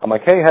I'm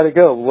like, hey, how'd it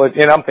go?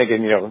 And I'm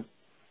thinking,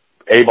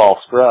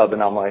 A-ball scrub,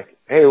 and I'm like,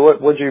 hey,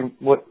 what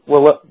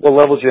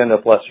level did you end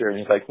up last year? And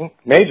he's like,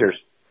 majors.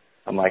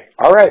 I'm like,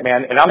 all right,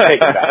 man. And I'm taking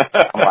that.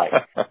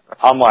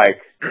 I'm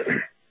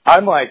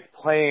like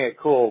playing it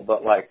cool,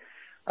 but like,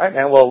 all right,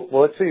 man, well,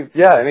 let's see.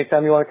 Yeah,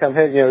 anytime you want to come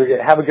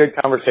hit, have a good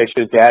conversation.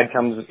 His dad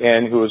comes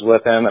in, who was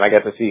with him, and I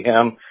got to see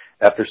him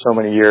after so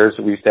many years.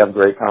 We used to have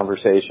great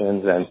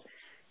conversations, and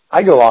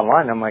I go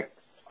online, and I'm like,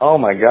 oh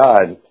my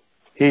God,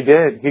 he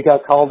did. He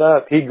got called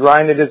up. He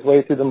grinded his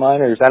way through the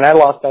minors, and I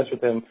lost touch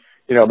with him,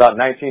 about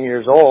 19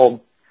 years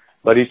old,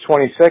 but he's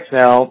 26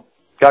 now,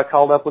 got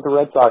called up with the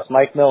Red Sox.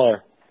 Mike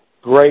Miller.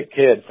 Great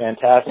kid,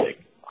 fantastic,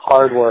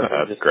 hard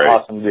worker, just great.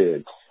 Awesome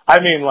dude. I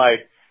mean,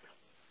 like,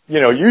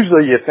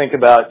 usually you think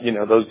about,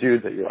 those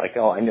dudes that you're like,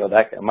 oh, I know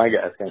that guy, my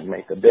guy's going to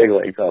make the big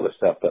leagues, all this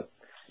stuff, but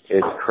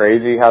it's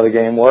crazy how the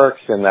game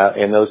works in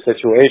those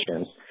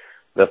situations.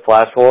 The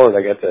flash forward,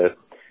 I get to,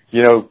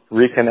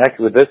 reconnect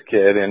with this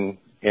kid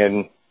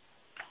in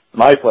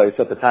my place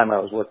at the time I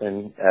was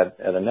working at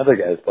another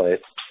guy's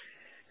place.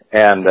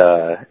 And,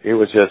 that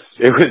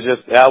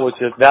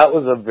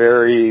was a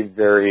very,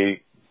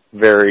 very,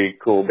 very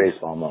cool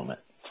baseball moment,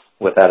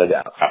 without a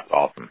doubt. That's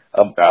awesome.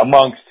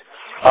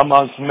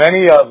 Amongst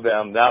many of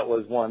them, that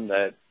was one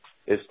that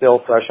is still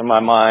fresh in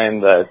my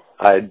mind. That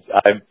I've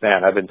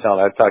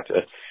talked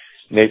to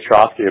Nate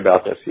Trotsky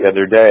about this the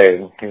other day,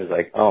 and he was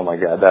like, "Oh my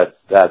God,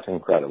 that's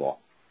incredible."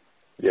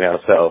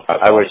 So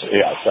that's I wish,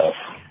 So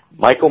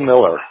Michael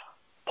Miller,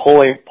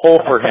 pull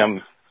for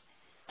him,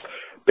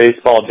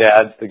 baseball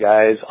dads. The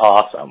guy is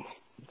awesome.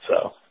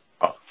 So.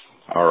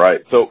 All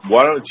right. So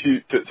why don't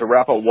you, to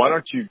wrap up, why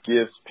don't you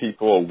give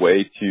people a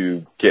way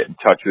to get in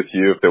touch with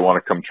you if they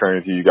want to come train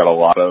with you? You got a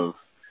lot of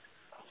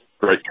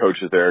great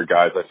coaches there,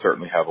 guys I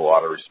certainly have a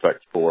lot of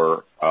respect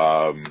for.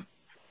 How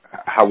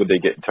would they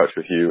get in touch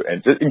with you?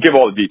 And give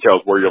all the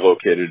details, where you're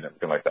located and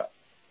everything like that.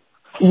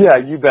 Yeah,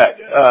 you bet.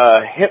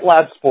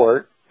 HitLab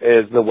Sport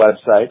is the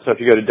website. So if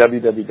you go to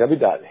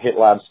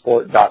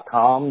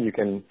www.hitlabsport.com, you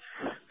can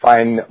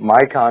find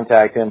my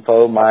contact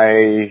info,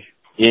 my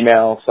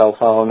email, cell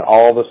phone,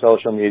 all the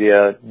social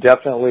media.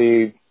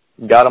 Definitely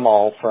got them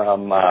all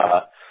from,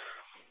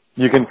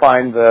 you can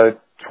find the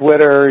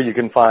Twitter, you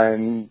can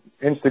find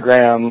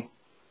Instagram,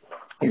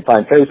 you can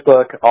find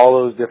Facebook, all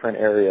those different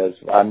areas.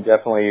 I'm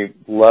definitely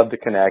love to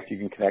connect. You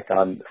can connect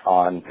on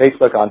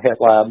Facebook on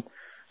HitLab.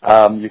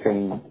 You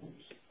can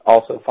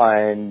also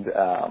find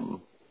us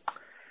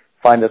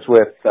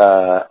with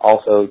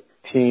also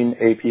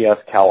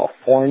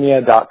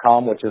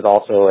teamapscalifornia.com, which is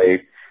also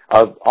a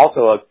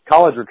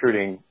college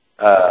recruiting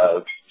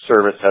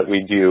service that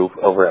we do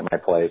over at my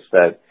place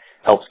that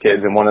helps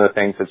kids. And one of the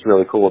things that's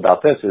really cool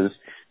about this is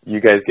you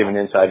guys give an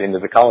insight into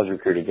the college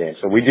recruiting game.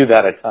 So we do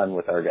that a ton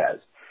with our guys.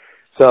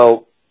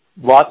 So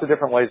lots of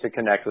different ways to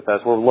connect with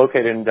us. We're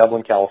located in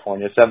Dublin,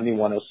 California,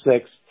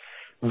 7106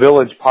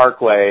 Village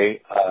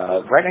Parkway,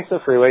 right next to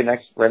the freeway,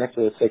 right next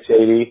to the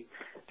 680,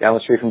 down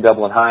the street from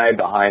Dublin High,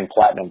 behind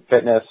Platinum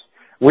Fitness.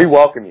 We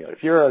welcome you.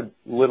 If you're a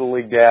Little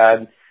League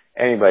dad,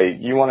 anybody,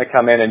 you want to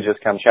come in and just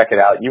come check it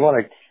out. You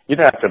don't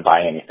have to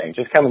buy anything.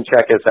 Just come and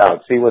check us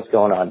out. See what's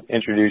going on.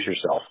 Introduce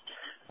yourself.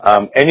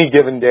 Any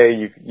given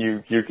day,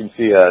 you can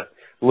see a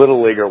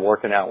Little Leaguer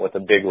working out with a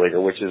big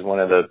leaguer, which is one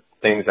of the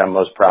things I'm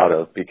most proud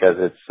of because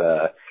it's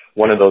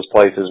one of those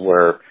places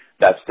where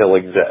that still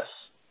exists.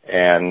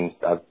 And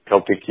I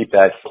hope to keep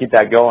that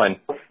going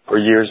for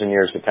years and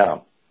years to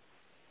come.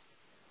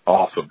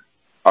 Awesome.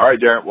 All right,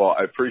 Darren. Well,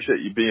 I appreciate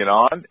you being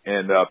on,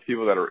 and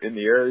people that are in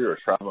the area or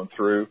traveling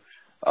through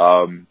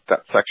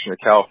that section of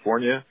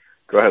California,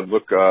 go ahead and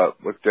look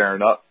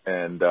Darren up,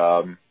 and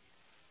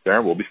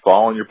Darren, we'll be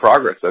following your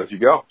progress as you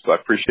go. So I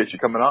appreciate you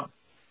coming on.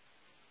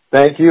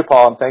 Thank you,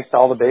 Paul, and thanks to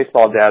all the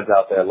baseball dads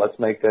out there. Let's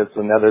make this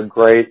another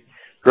great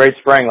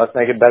spring. Let's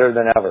make it better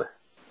than ever.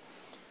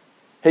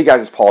 Hey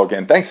guys, it's Paul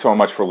again. Thanks so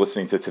much for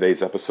listening to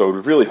today's episode.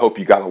 We really hope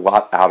you got a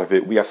lot out of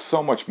it. We have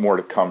so much more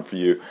to come for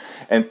you.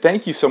 And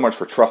thank you so much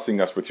for trusting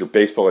us with your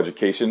baseball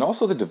education and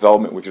also the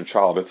development with your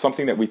child. It's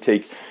something that we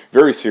take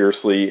very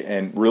seriously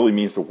and really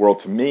means the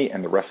world to me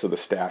and the rest of the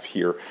staff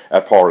here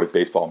at Paul Ruedick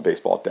Baseball and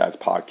Baseball Dads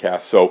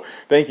podcast. So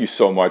thank you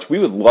so much. We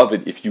would love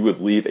it if you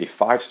would leave a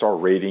 5-star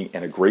rating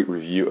and a great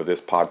review of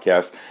this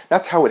podcast.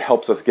 That's how it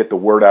helps us get the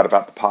word out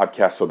about the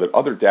podcast so that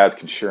other dads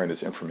can share in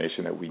this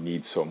information that we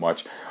need so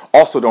much.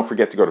 Also, don't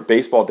forget to go to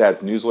Baseball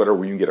Dads newsletter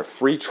where you can get a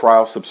free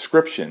trial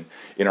subscription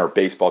in our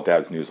Baseball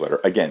Dads newsletter.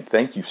 Again,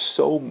 thank you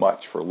so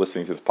much for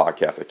listening to this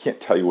podcast. I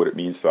can't tell you what it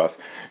means to us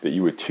that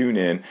you would tune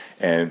in,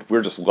 and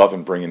we're just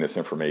loving bringing this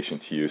information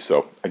to you.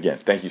 So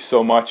again, thank you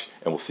so much,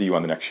 and we'll see you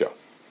on the next show.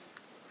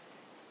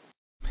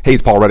 Hey,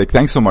 it's Paul Ruedick.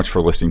 Thanks so much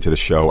for listening to the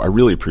show. I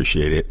really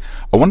appreciate it.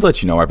 I wanted to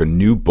let you know I have a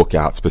new book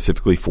out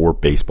specifically for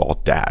baseball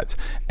dads,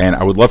 and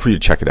I would love for you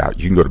to check it out.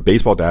 You can go to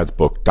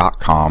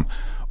baseballdadsbook.com.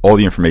 All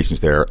the information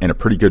is there and a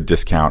pretty good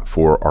discount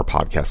for our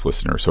podcast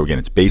listeners. So again,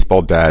 it's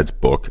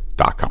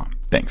baseballdadsbook.com.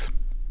 Thanks.